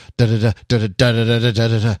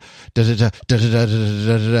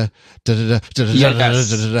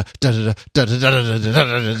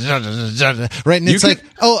right? And it's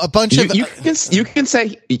a bunch of you can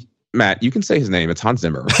say, Matt, you can say his name. It's Hans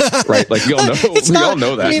Zimmer, right? We all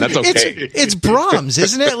know that. I mean, that's okay. It's Brahms,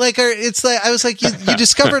 isn't it? I was you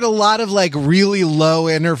discovered a lot of really low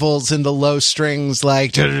intervals in the low strings,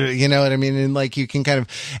 you know what I mean? And you can kind of,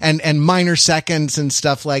 and minor seconds and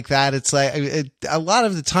stuff like that. It's a lot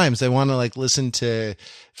of the times I want to listen to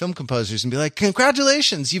film composers and be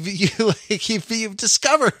congratulations, you've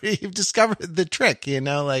discovered the trick,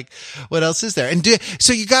 what else is there? And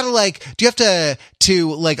so you gotta do you have to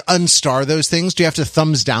unstar those things? Do you have to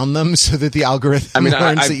thumbs down them so that the algorithm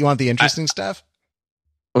learns that you want the interesting stuff?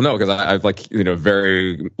 Well, no, because I've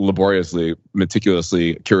very laboriously,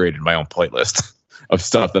 meticulously curated my own playlist of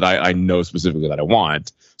stuff that I know specifically that I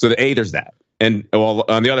want. So there's that. And well,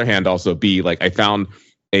 on the other hand, also B, I found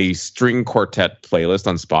a string quartet playlist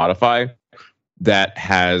on Spotify that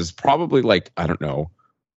has probably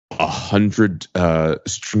 100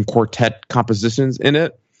 string quartet compositions in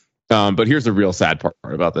it. But here's the real sad part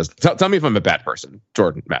about this. Tell me if I'm a bad person,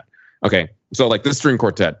 Jordan, Matt. Okay, so this string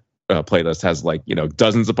quartet playlist has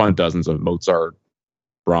dozens upon dozens of Mozart,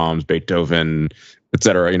 Brahms, Beethoven,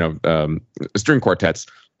 etc. String quartets.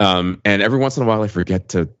 And every once in a while, I forget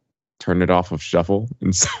to turn it off of shuffle,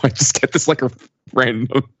 and so I just get this a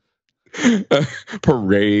random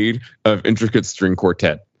parade of intricate string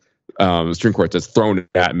quartets thrown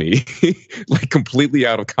at me completely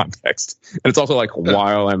out of context. And it's also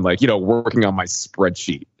while I'm working on my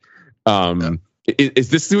spreadsheet. Is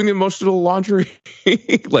this doing emotional laundry?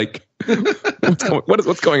 What's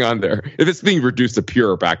going on there? If it's being reduced to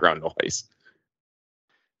pure background noise.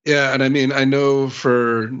 Yeah, and I mean, I know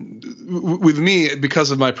with me, because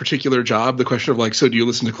of my particular job, the question of so do you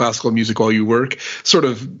listen to classical music while you work sort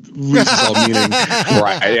of loses all meaning.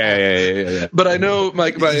 Right. Yeah. But I know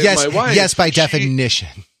my wife. Yes, by definition.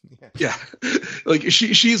 Yeah. like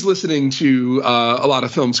she's listening to a lot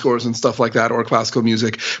of film scores and stuff like that, or classical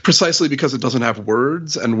music, precisely because it doesn't have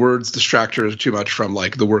words, and words distract her too much from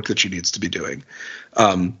like the work that she needs to be doing.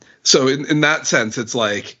 So in that sense, it's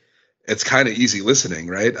like it's kind of easy listening,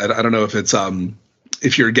 right? I don't know if it's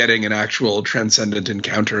if you're getting an actual transcendent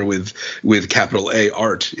encounter with capital A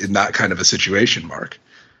art in that kind of a situation, Mark.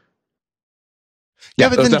 Yeah,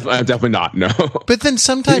 but then, definitely not. No. But then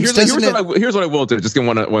sometimes here's what I will do. Just give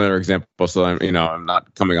one other example, so I'm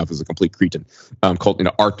not coming off as a complete cretin. Called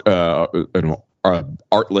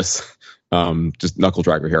artless, just knuckle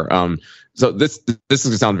dragger here. So this is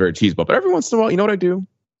gonna sound very cheeseball, but every once in a while, you know what I do?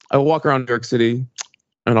 I will walk around New York City,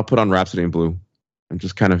 and I'll put on Rhapsody in Blue, and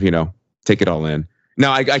just kind of take it all in.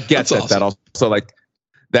 Now I get That's that awesome. that also like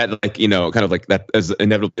that kind of like that is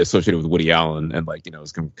inevitably associated with Woody Allen, and like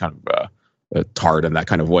is kind of tart in that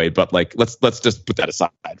kind of way, but like let's just put that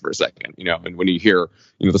aside for a second, and when you hear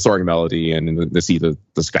the soaring melody and see the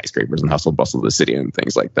skyscrapers and hustle and bustle of the city and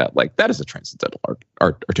things like that is a transcendental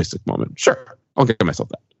artistic moment. Sure, I'll give myself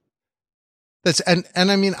that. That's and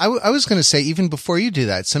I mean, I was going to say, even before you do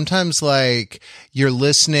that, sometimes like you're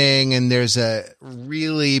listening and there's a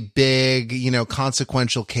really big,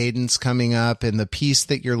 consequential cadence coming up in the piece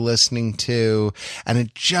that you're listening to. And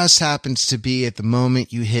it just happens to be at the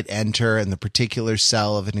moment you hit enter in the particular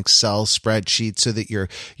cell of an Excel spreadsheet so that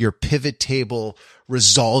your pivot table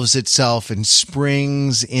resolves itself and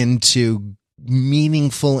springs into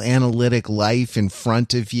meaningful analytic life in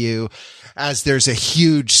front of you, as there's a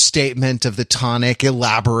huge statement of the tonic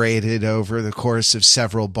elaborated over the course of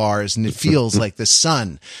several bars, and it feels like the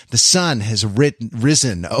sun has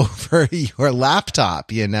risen over your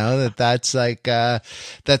laptop. That's like I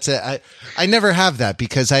never have that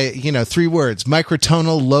because 3 words: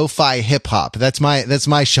 microtonal lo-fi hip hop. That's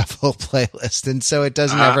my shuffle playlist, and so it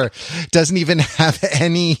doesn't even have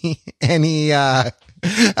any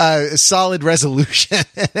solid resolution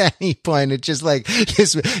at any point. It's just like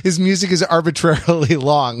his music is arbitrarily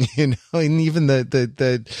long, and even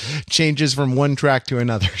the changes from one track to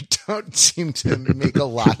another don't seem to make a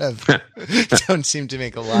lot of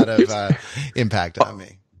impact on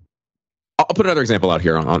me. I'll put another example out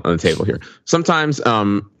here on the table here. Sometimes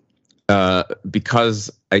because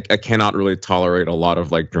I cannot really tolerate a lot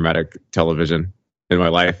of like dramatic television in my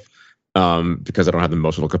life, because I don't have the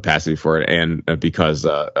emotional capacity for it, and because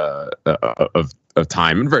of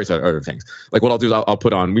time and various other things. Like what I'll do is I'll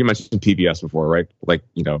put on. We mentioned PBS before, right? Like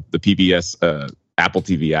the PBS Apple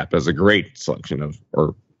TV app has a great selection of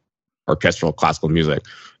orchestral classical music.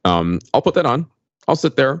 I'll put that on. I'll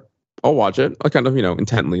sit there. I'll watch it. I kind of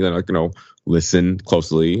intently. Then listen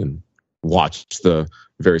closely and watch the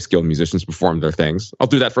very skilled musicians perform their things. I'll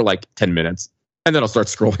do that for like 10 minutes, and then I'll start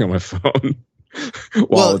scrolling on my phone.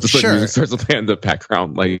 While music starts to play in the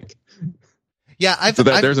background,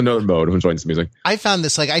 there's another mode of enjoying this music. I found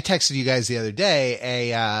this, I texted you guys the other day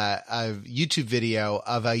a YouTube video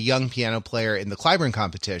of a young piano player in the Clyburn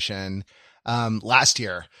competition last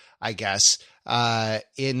year, I guess. I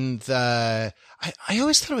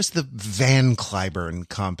always thought it was the Van Cliburn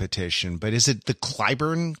competition, but is it the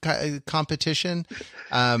Clyburn competition?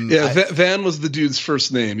 Van was the dude's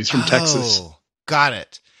first name. He's from Texas. Got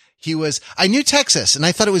it. I knew Texas, and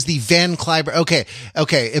I thought it was the Van Cliburn. Okay.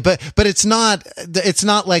 But it's not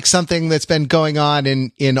like something that's been going on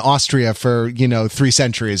in Austria for, 3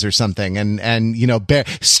 centuries or something. And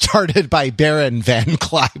started by Baron Van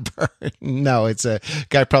Cliburn. No, it's a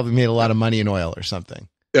guy probably made a lot of money in oil or something.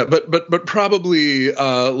 Yeah, but probably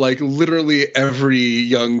like literally every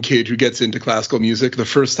young kid who gets into classical music, the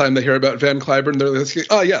first time they hear about Van Cliburn, they're like,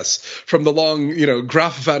 oh yes, from the long,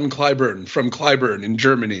 Graf Van Cliburn from Clyburn in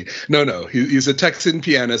Germany. No, he's a Texan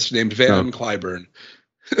pianist named Van Cliburn.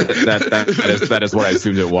 That is what I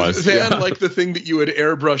assumed it was. Van, like the thing that you would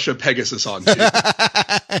airbrush a Pegasus onto.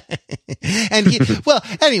 And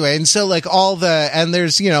anyway, and so like and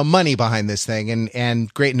there's, money behind this thing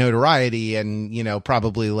and great notoriety and,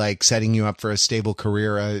 probably like setting you up for a stable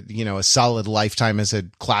career, a solid lifetime as a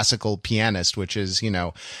classical pianist, which is,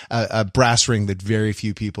 a brass ring that very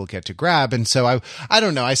few people get to grab. And so I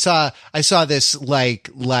don't know. I saw this like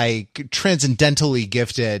transcendentally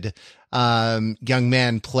gifted young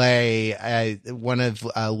man play one of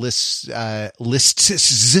Liszt's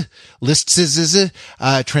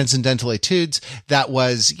transcendental etudes that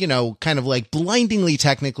was, kind of like blindingly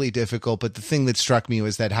technically difficult. But the thing that struck me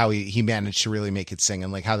was that how he managed to really make it sing,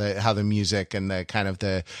 and like how the music and the kind of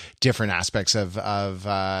the different aspects of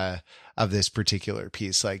this particular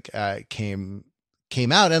piece came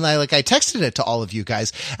out. And I texted it to all of you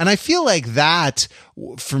guys, and I feel like that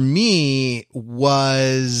for me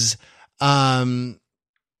was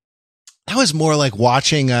That was more like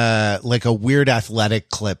watching a weird athletic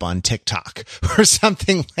clip on TikTok or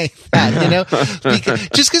something like that, you know,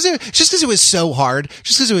 just cause it was so hard,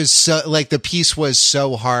 just cause it was so like the piece was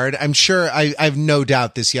so hard. I'm sure I've no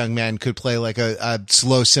doubt this young man could play like a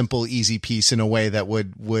slow, simple, easy piece in a way that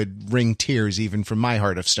would wring tears even from my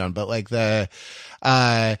heart of stone. But like there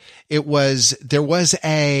was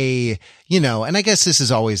a, you know, and I guess this is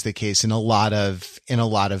always the case in a lot of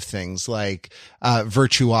things like,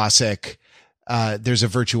 virtuosic, there's a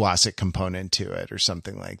virtuosic component to it or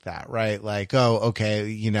something like that, right? Like, oh, okay,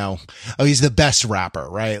 you know, oh, he's the best rapper,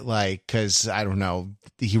 right? Like, cause I don't know,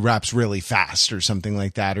 he raps really fast or something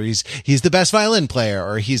like that, or he's the best violin player,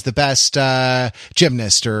 or he's the best,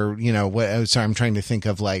 gymnast, or, you know, sorry, I'm trying to think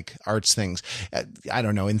of like arts things. I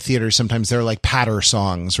don't know, in theater, sometimes they're like patter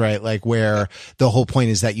songs, right? Like where the whole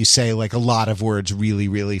point is that you say like a lot of words really,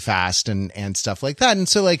 really fast and stuff like that. And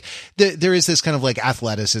so like there is this kind of like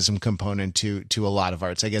athleticism component to a lot of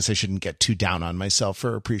arts. I guess I shouldn't get too down on myself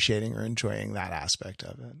for appreciating or enjoying that aspect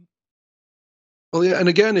of it. Well, yeah, and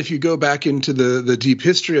again, if you go back into the deep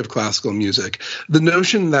history of classical music, the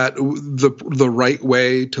notion that the right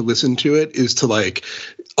way to listen to it is to like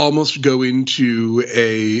almost go into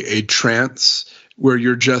a trance where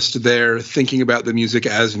you're just there thinking about the music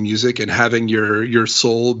as music and having your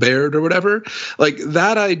soul bared or whatever, like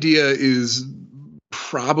that idea is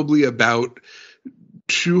probably about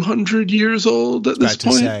 200 years old at this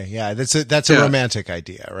point. Yeah, that's a romantic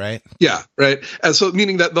idea, right? Yeah, right. And so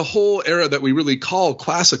meaning that the whole era that we really call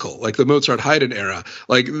classical, like the Mozart Haydn era,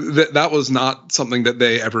 like that was not something that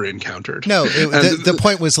they ever encountered. No, the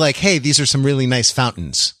point was like, hey, these are some really nice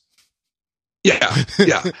fountains. Yeah.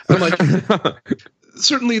 I'm like,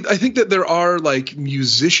 certainly, I think that there are like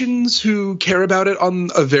musicians who care about it on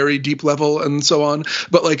a very deep level and so on.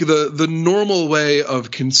 But like the normal way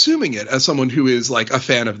of consuming it as someone who is like a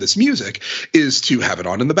fan of this music is to have it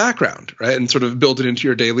on in the background, right? And sort of build it into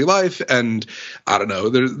your daily life. And I don't know,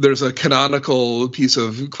 there's a canonical piece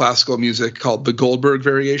of classical music called the Goldberg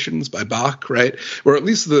Variations by Bach, right? Where at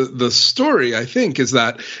least the story, I think, is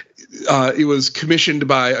that it was commissioned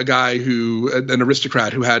by a guy an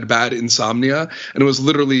aristocrat who had bad insomnia, and it was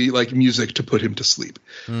literally like music to put him to sleep.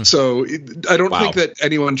 So I don't think that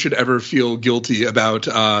anyone should ever feel guilty about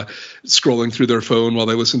scrolling through their phone while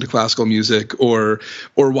they listen to classical music or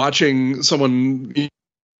watching someone, you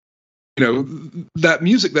know, that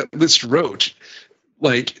music that Liszt wrote,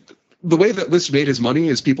 like the way that Liszt made his money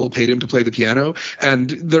is people paid him to play the piano, and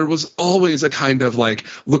there was always a kind of like,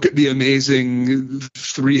 look at the amazing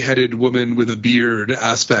three-headed woman with a beard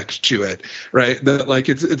aspect to it, right? That like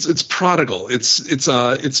it's prodigal,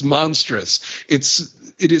 it's monstrous,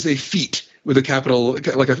 it is a feat with a capital,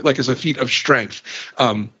 like as a feat of strength.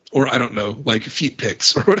 Or I don't know, like feet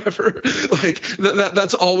picks or whatever. Like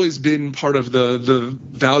that's always been part of the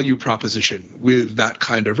value proposition with that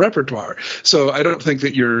kind of repertoire. So I don't think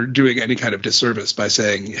that you're doing any kind of disservice by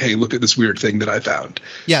saying, "Hey, look at this weird thing that I found."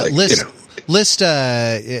 Yeah, like, Liszt,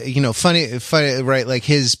 you know, funny, right? Like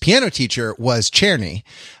his piano teacher was Czerny,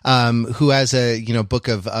 who has a, you know, book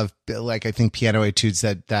of like, I think piano etudes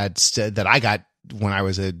that I got when I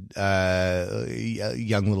was a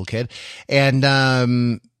young little kid.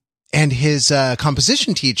 And his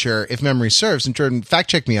composition teacher, if memory serves, and Jordan, fact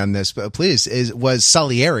check me on this, but please, was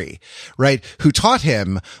Salieri, right? Who taught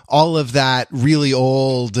him all of that really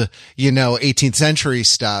old, you know, 18th century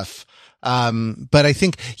stuff. But I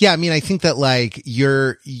think, yeah, I mean, I think that like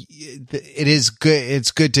it is good.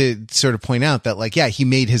 It's good to sort of point out that like, yeah, he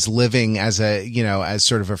made his living as a, you know, as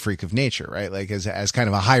sort of a freak of nature, right? Like as kind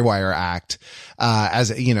of a high wire act,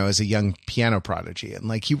 as you know, as a young piano prodigy. And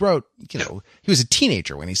like he wrote, you know, he was a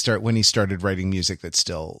teenager when he started writing music that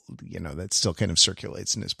still, you know, that still kind of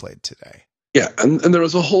circulates and is played today. Yeah, and there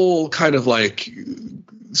was a whole kind of like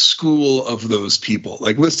school of those people.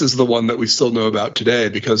 Like Liszt is the one that we still know about today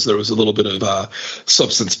because there was a little bit of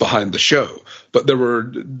substance behind the show. But there were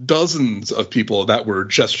dozens of people that were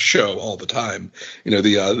just show all the time. You know,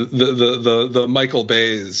 the Michael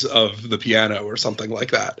Bays of the piano or something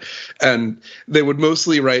like that. And they would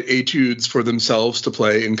mostly write etudes for themselves to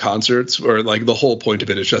play in concerts, or like the whole point of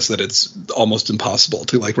it is just that it's almost impossible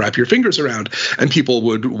to like wrap your fingers around. And people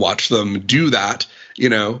would watch them do that, you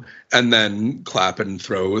know, and then clap and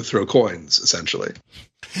throw coins, essentially.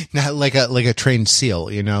 Not like a trained seal,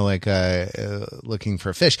 like looking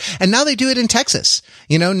for fish. And now they do it in Texas.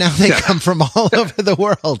 Now they come from all over the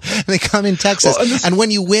world. They come in Texas. Well, and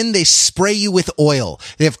when you win, they spray you with oil.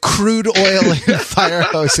 They have crude oil and fire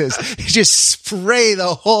hoses. They just spray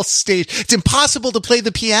the whole stage. It's impossible to play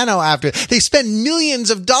the piano after. They spend millions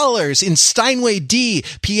of dollars in Steinway D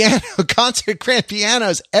piano, concert grand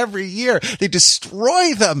pianos every year. They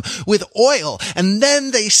destroy them with oil. And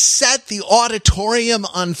then they set the auditorium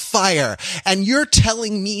on fire. And you're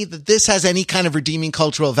telling me that this has any kind of redeeming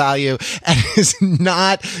cultural value and is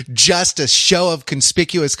not just a show of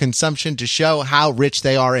conspicuous consumption to show how rich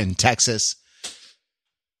they are in Texas?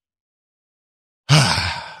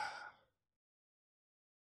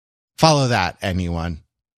 Follow that, anyone.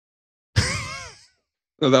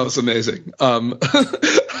 Oh, that was amazing. I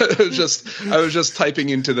was just typing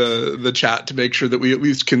into the chat to make sure that we at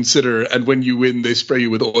least consider "and when you win, they spray you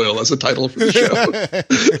with oil" as a title for the show.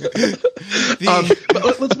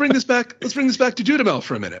 But let's bring this back. Let's bring this back to Dudamel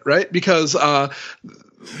for a minute, right? Because,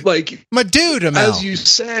 like, my Dudamel, as you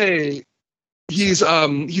say, he's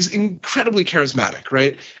incredibly charismatic,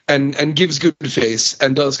 right? And gives good face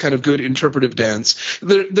and does kind of good interpretive dance.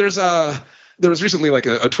 There was recently like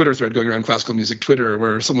a Twitter thread going around classical music Twitter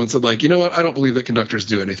where someone said, like, you know what, I don't believe that conductors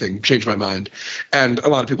do anything. Change my mind. And a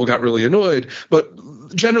lot of people got really annoyed. But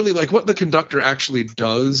generally, like, what the conductor actually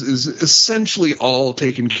does is essentially all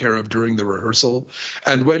taken care of during the rehearsal.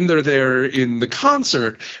 And when they're there in the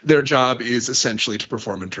concert, their job is essentially to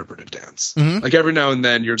perform interpretive dance. Mm-hmm. Like, every now and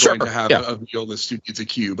then you're going to have a violist who needs a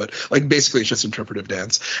cue, but like basically it's just interpretive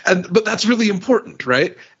dance. But that's really important,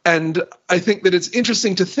 right? And I think that it's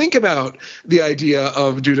interesting to think about the idea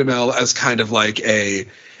of Dudamel as kind of like a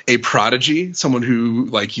prodigy, someone who,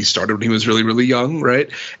 like, he started when he was really, really young, right?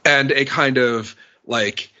 And a kind of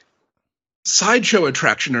like sideshow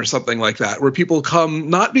attraction or something like that, where people come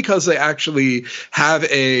not because they actually have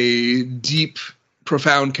a deep,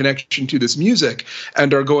 profound connection to this music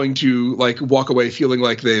and are going to like walk away feeling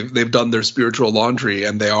like they've done their spiritual laundry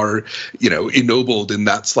and they are, ennobled in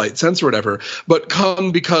that slight sense or whatever, but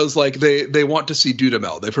come because like they want to see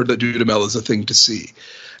Dudamel. They've heard that Dudamel is a thing to see.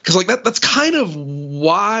 Because like that's kind of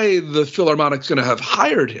why the Philharmonic's going to have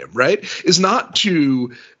hired him, right? Is not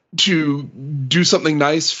to do something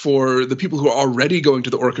nice for the people who are already going to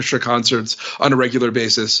the orchestra concerts on a regular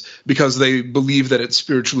basis because they believe that it's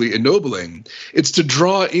spiritually ennobling. It's to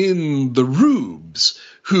draw in the rubes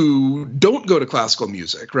who don't go to classical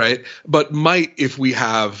music, right? But might if we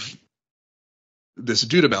have this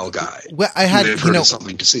Dudamel guy. Well, I had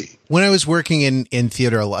something to see. When I was working in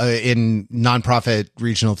theater, in nonprofit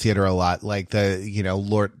regional theater a lot, like the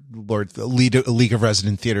League of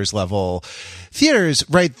Resident Theaters level theaters,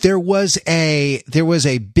 right? There was a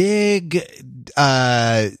big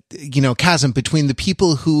chasm between the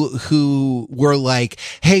people who were like,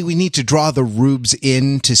 hey, we need to draw the rubes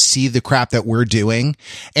in to see the crap that we're doing,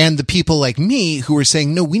 and the people like me who were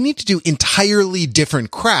saying, no, we need to do entirely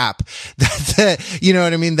different crap that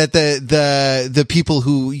the people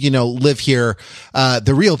who live here,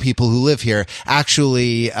 the real people who live here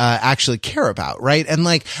actually care about, right? And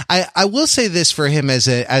like I will say this for him as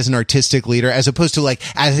an artistic leader, as opposed to like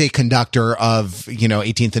as a conductor of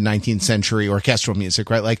 18th and 19th century orchestral music,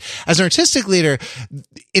 right? Like as an artistic leader,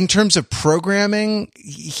 in terms of programming,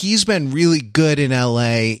 he's been really good in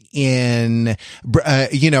LA in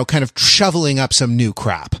kind of shoveling up some new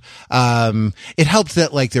crap. It helped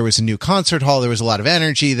that like there was a new concert hall, there was a lot of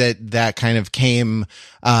energy that kind of came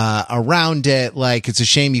around it. Like, it's a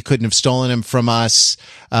shame you couldn't have stolen him from us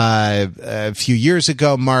a few years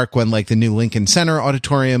ago, Mark, when like the new Lincoln Center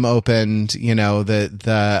auditorium opened.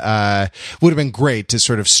 The would have been great to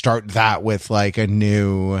sort of start that with like a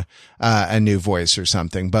new voice or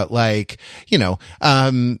something. But like,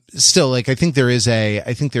 still, like, I think there is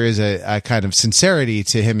a kind of sincerity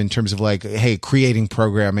to him in terms of like, hey, creating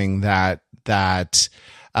programming that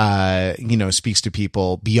speaks to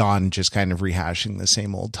people beyond just kind of rehashing the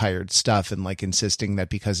same old tired stuff, and like insisting that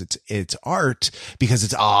because it's art,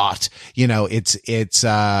 it's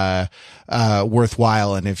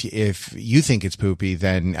worthwhile. And if you think it's poopy,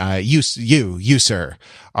 then you sir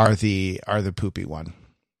are the poopy one.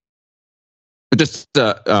 But just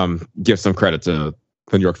give some credit to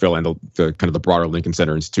the New York Phil and the kind of the broader Lincoln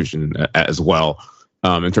Center institution as well.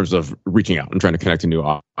 In terms of reaching out and trying to connect to new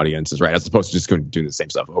audiences, right? As opposed to just doing the same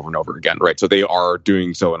stuff over and over again, right? So they are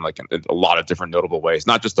doing so in like a lot of different notable ways,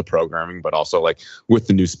 not just the programming, but also like with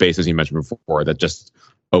the new spaces you mentioned before that just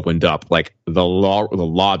opened up. Like the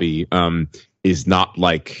lobby is not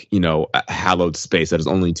like, a hallowed space that is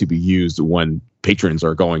only to be used when patrons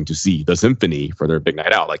are going to see the symphony for their big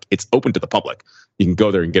night out, like it's open to the public. You can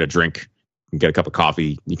go there and get a drink, and get a cup of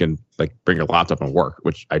coffee. You can like bring your laptop and work,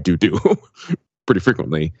 which I do pretty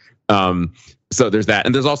frequently. So there's that,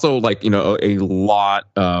 and there's also like a lot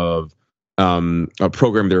of a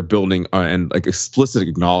program they're building and like explicit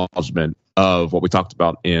acknowledgement of what we talked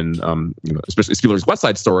about in especially Spieler's West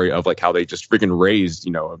Side Story, of like how they just freaking raised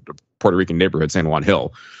a Puerto Rican neighborhood, San Juan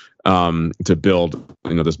Hill, to build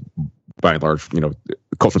this by and large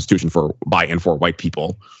cultural institution by and for white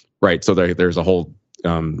people, right? So there's a whole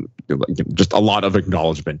just a lot of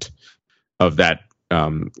acknowledgement of that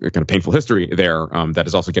kind of painful history there that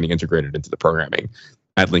is also getting integrated into the programming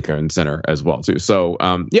at Lincoln Center as well too. So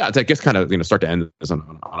to I guess kind of start to end this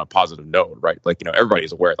on a positive note, right? Like everybody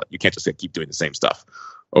is aware that you can't just keep doing the same stuff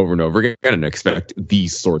over and over again and expect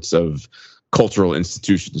these sorts of cultural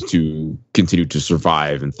institutions to continue to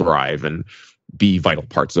survive and thrive and be vital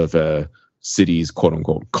parts of a city's quote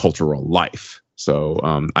unquote cultural life. So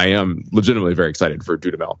I am legitimately very excited for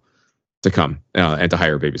Dudamel to come and to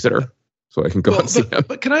hire a babysitter so I can go and see him.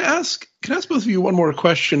 But can I ask both of you one more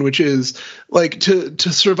question, which is like to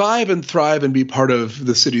survive and thrive and be part of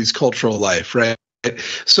the city's cultural life, right?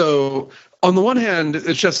 So on the one hand,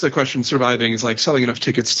 it's just a question. Surviving is like selling enough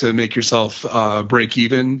tickets to make yourself break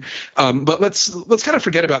even. But let's kind of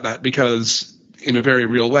forget about that, because in a very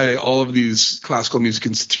real way, all of these classical music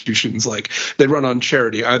institutions, like they run on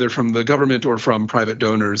charity, either from the government or from private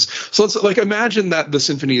donors. So let's like imagine that the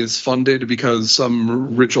symphony is funded because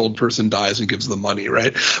some rich old person dies and gives them money,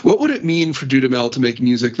 right? What would it mean for Dudamel to make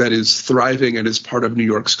music that is thriving and is part of New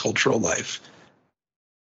York's cultural life?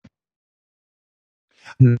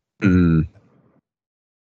 Mm-hmm.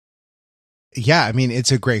 Yeah, I mean,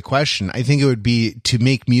 it's a great question. I think it would be to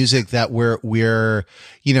make music that we're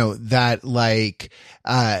that like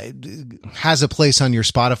has a place on your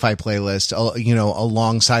Spotify playlist,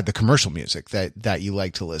 alongside the commercial music that you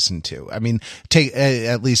like to listen to. I mean, take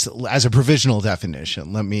at least as a provisional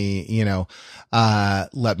definition. Let me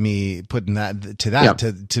put in that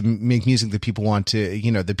to make music that people want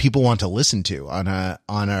to listen to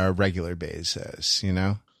on a regular basis.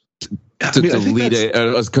 To lead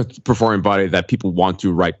a performing body that people want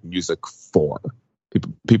to write music for. The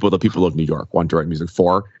people of New York want to write music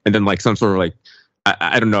for. And then like some sort of like,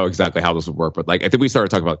 I don't know exactly how this would work, but like I think we started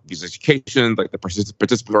talking about music education, like the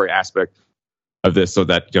participatory aspect of this, so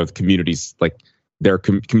that the communities, like their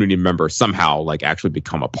community members somehow like actually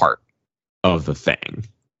become a part of the thing.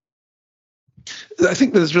 I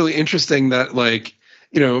think that is really interesting that like,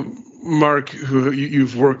 Mark, who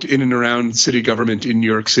you've worked in and around city government in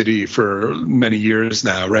New York City for many years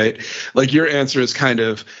now, right? Like your answer is kind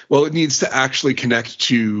of, well, it needs to actually connect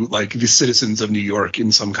to like the citizens of New York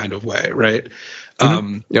in some kind of way, right?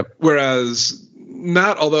 Mm-hmm. Whereas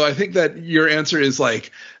Matt, although I think that your answer is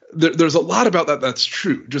like, there's a lot about that that's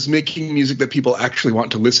true. Just making music that people actually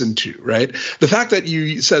want to listen to, right? The fact that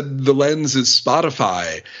you said the lens is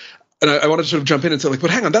Spotify, and I wanted to sort of jump in and say, like, but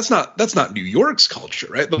hang on, that's not New York's culture,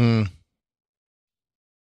 right? That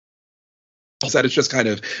it's just kind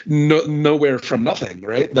of nowhere from nothing,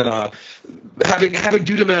 right? That having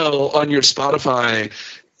Dudamel on your Spotify,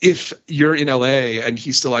 if you're in LA and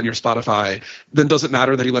he's still on your Spotify, then does it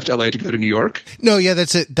matter that he left LA to go to New York? No, yeah,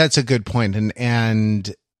 that's a good point,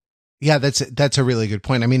 and yeah, that's a really good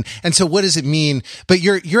point. I mean, and so what does it mean? But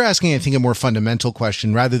you're asking, I think, a more fundamental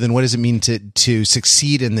question rather than what does it mean to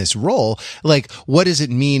succeed in this role? Like, what does it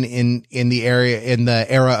mean in the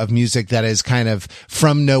era of music that is kind of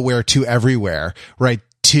from nowhere to everywhere, right?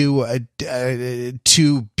 To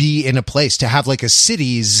be in a place, to have like a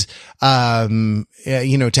city's, to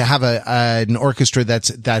have an orchestra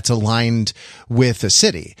that's aligned with a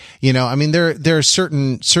city. I mean, there are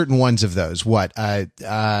certain ones of those. Off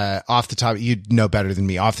the top, you'd know better than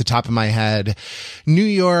me. Off the top of my head, New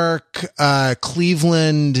York,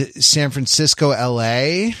 Cleveland, San Francisco,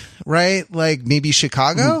 LA, right? Like maybe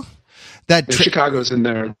Chicago. Chicago's in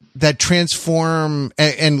there. That transform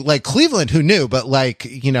and like Cleveland, who knew, but like,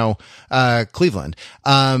 Cleveland,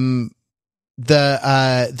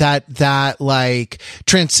 that like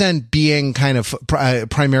transcend being kind of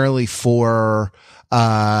primarily for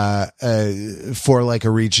like a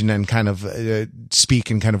region and kind of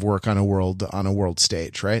speak and kind of work on a world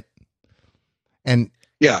stage. Right. And,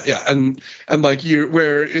 Yeah, and like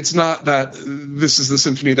where it's not that this is the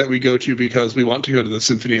symphony that we go to because we want to go to the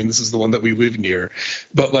symphony and this is the one that we live near,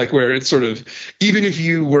 but like where it's sort of, even if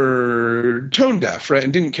you were tone deaf, right,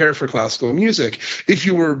 and didn't care for classical music, if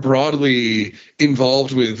you were broadly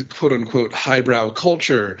involved with quote unquote highbrow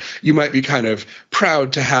culture, you might be kind of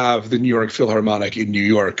proud to have the New York Philharmonic in New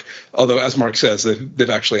York. Although, as Mark says, they've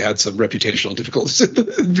actually had some reputational difficulties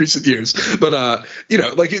in recent years. But,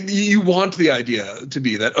 like you want the idea to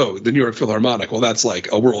be that, oh, the New York Philharmonic, well, that's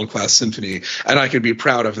like a world-class symphony. And I can be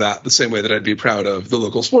proud of that the same way that I'd be proud of the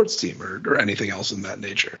local sports team or anything else in that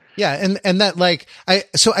nature. Yeah. And that like, I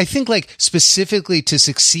think like specifically to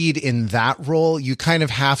succeed in that role, you kind of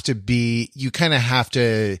have to,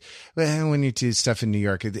 when you do stuff in New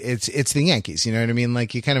York, it's the Yankees, you know what I mean?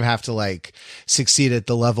 Like you kind of have to like succeed at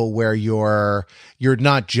the level where you're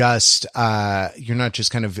not just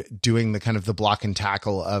kind of doing the block and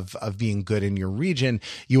tackle of being good in your region.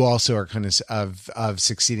 You also are kind of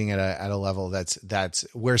succeeding at a level that's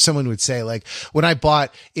where someone would say, like, when I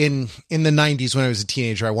bought in the 90s when I was a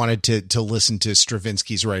teenager, I wanted to listen to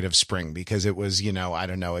Stravinsky's Rite of Spring because it was, I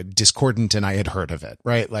don't know, discordant and I had heard of it.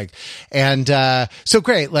 Right. Like, and, so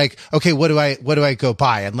great. Like, okay, what do I go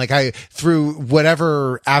buy? And like, through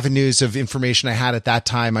whatever avenues of information I had at that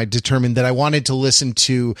time, I determined that I wanted to listen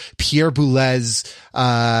to Pierre Boulez,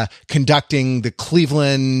 conducting the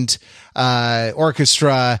Cleveland,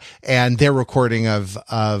 orchestra and their recording of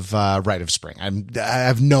Rite of Spring. I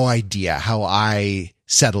have no idea how I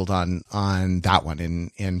settled on that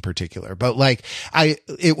one in particular, but like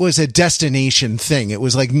it was a destination thing. It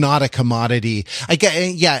was like not a commodity.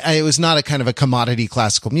 It was not a kind of a commodity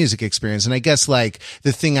classical music experience. And I guess like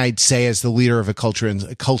the thing I'd say as the leader of a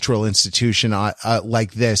cultural institution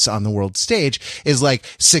like this on the world stage is like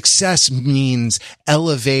success means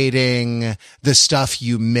elevating the stuff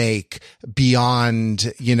you make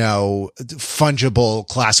beyond, fungible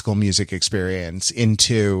classical music experience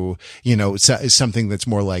into, something that's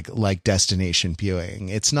more like destination viewing.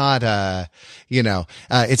 It's not,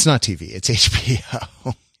 it's not TV, it's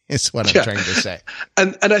HBO. Is what I'm trying to say.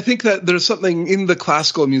 And I think that there's something in the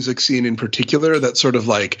classical music scene in particular that sort of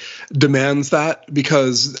like demands that,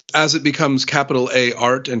 because as it becomes capital A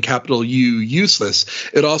art and capital U useless,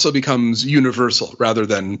 it also becomes universal rather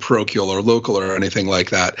than parochial or local or anything like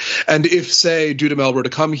that. And if, say, Dudamel were to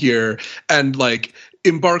come here and like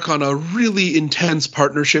embark on a really intense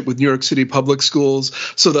partnership with New York City public schools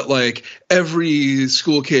so that like every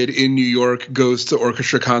school kid in New York goes to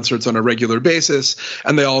orchestra concerts on a regular basis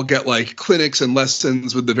and they all get like clinics and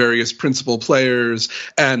lessons with the various principal players,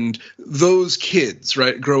 and those kids,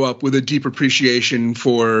 right, grow up with a deep appreciation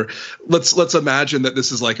for, let's imagine that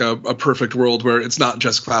this is like a perfect world where it's not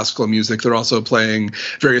just classical music. They're also playing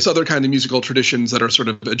various other kind of musical traditions that are sort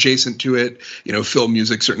of adjacent to it, film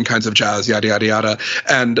music, certain kinds of jazz, yada, yada, yada.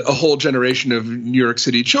 And a whole generation of New York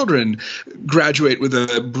City children graduate with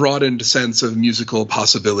a broadened sense of musical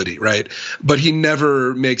possibility, right? But he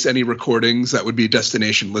never makes any recordings that would be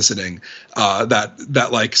destination listening, that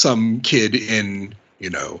like some kid in,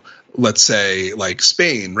 let's say like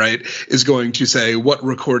Spain, right, is going to say, what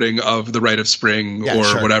recording of the Rite of Spring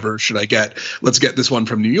whatever should I get? Let's get this one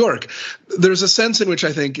from New York. There's a sense in which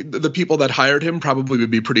I think the people that hired him probably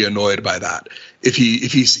would be pretty annoyed by that if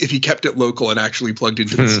he kept it local and actually plugged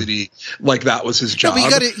into the city like that was his job. No,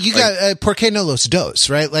 but you got porque no los dos,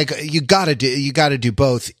 right? Like you got to do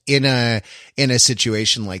both in a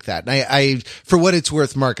situation like that. And I for what it's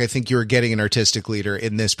worth, Mark, I think you were getting an artistic leader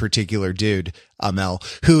in this particular dude, Amel,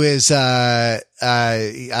 who is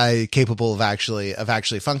capable of actually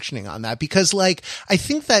functioning on that, because like I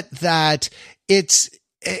think that it's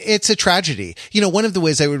a tragedy. One of the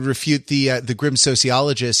ways I would refute the grim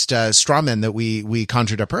sociologist, Strawman that we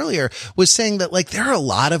conjured up earlier was saying that like there are a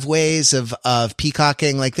lot of ways of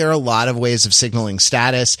peacocking, like there are a lot of ways of signaling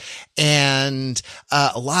status, and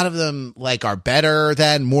a lot of them like are better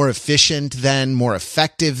than, more efficient than, more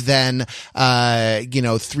effective than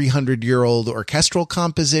 300-year-old orchestral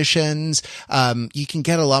compositions. You can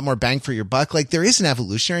get a lot more bang for your buck. Like there is an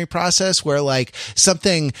evolutionary process where like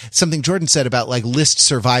something Jordan said about like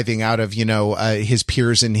Liszt surviving out of, his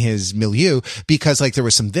peers in his milieu, because like there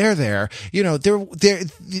was some there, a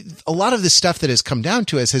lot of this stuff that has come down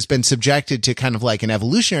to us has been subjected to kind of like an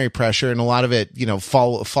evolutionary pressure, and a lot of it,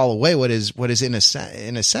 fall away what is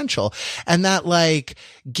inessential. And that like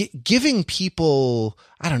giving people,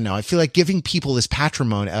 I don't know, I feel like giving people this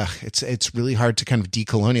patrimony, it's really hard to kind of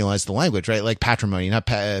decolonialize the language, right? Like patrimony, not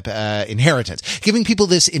inheritance. Giving people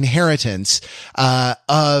this inheritance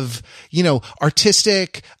of,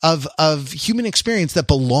 artistic, of human experience that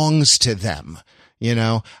belongs to them,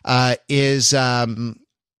 is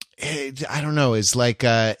I don't know, is like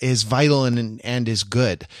is vital and is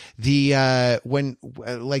good.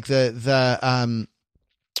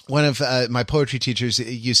 One of my poetry teachers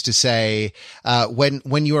used to say,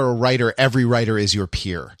 when you are a writer, every writer is your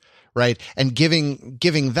peer. right? And giving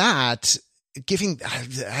that.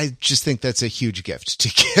 I just think that's a huge gift to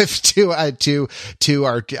give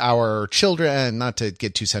to our children, not to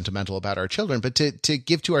get too sentimental about our children, but to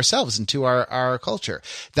give to ourselves and to our culture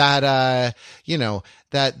that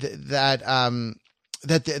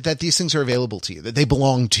that these things are available to you, that they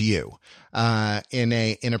belong to you in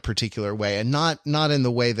a particular way, and not in the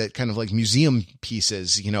way that kind of like museum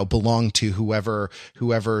pieces, belong to whoever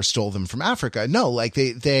stole them from Africa. No, like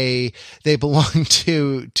they belong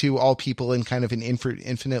to all people in kind of an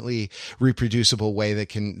infinitely reproducible way that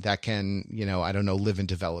can I don't know, live and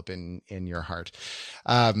develop in your heart.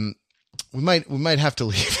 We might have to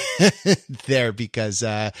leave there because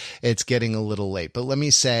it's getting a little late. But let me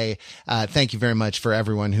say thank you very much for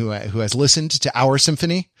everyone who has listened to our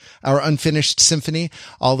symphony, our unfinished symphony,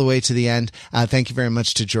 all the way to the end. Thank you very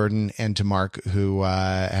much to Jordan and to Mark who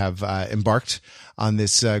have embarked on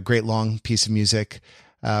this great long piece of music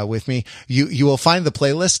with me. You will find the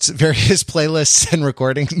playlists, various playlists and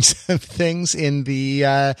recordings of things in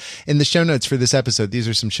the show notes for this episode. These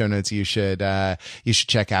are some show notes you should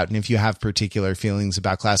check out. And if you have particular feelings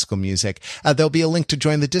about classical music, there'll be a link to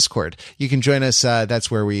join the Discord. You can join us.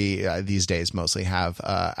 That's where we these days mostly have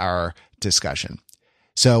our discussion.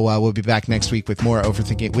 So we'll be back next week with more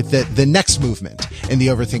Overthinking, with the next movement in the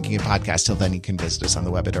Overthinking It podcast. Till then, you can visit us on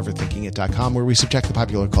the web at overthinkingit.com, where we subject the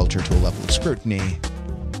popular culture to a level of scrutiny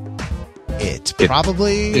it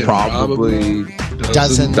probably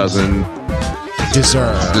doesn't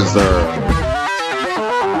deserve.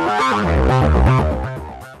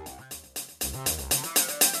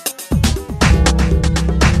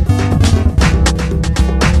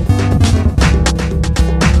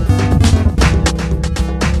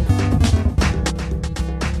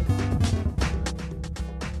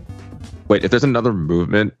 Wait, if there's another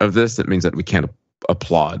movement of this, it means that we can't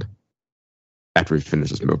applaud after we finish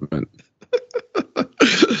this movement.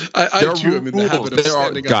 I too am in the habit of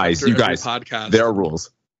standing up after every podcast. There are rules.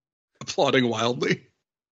 Applauding wildly.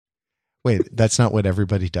 Wait, that's not what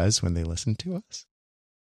everybody does when they listen to us?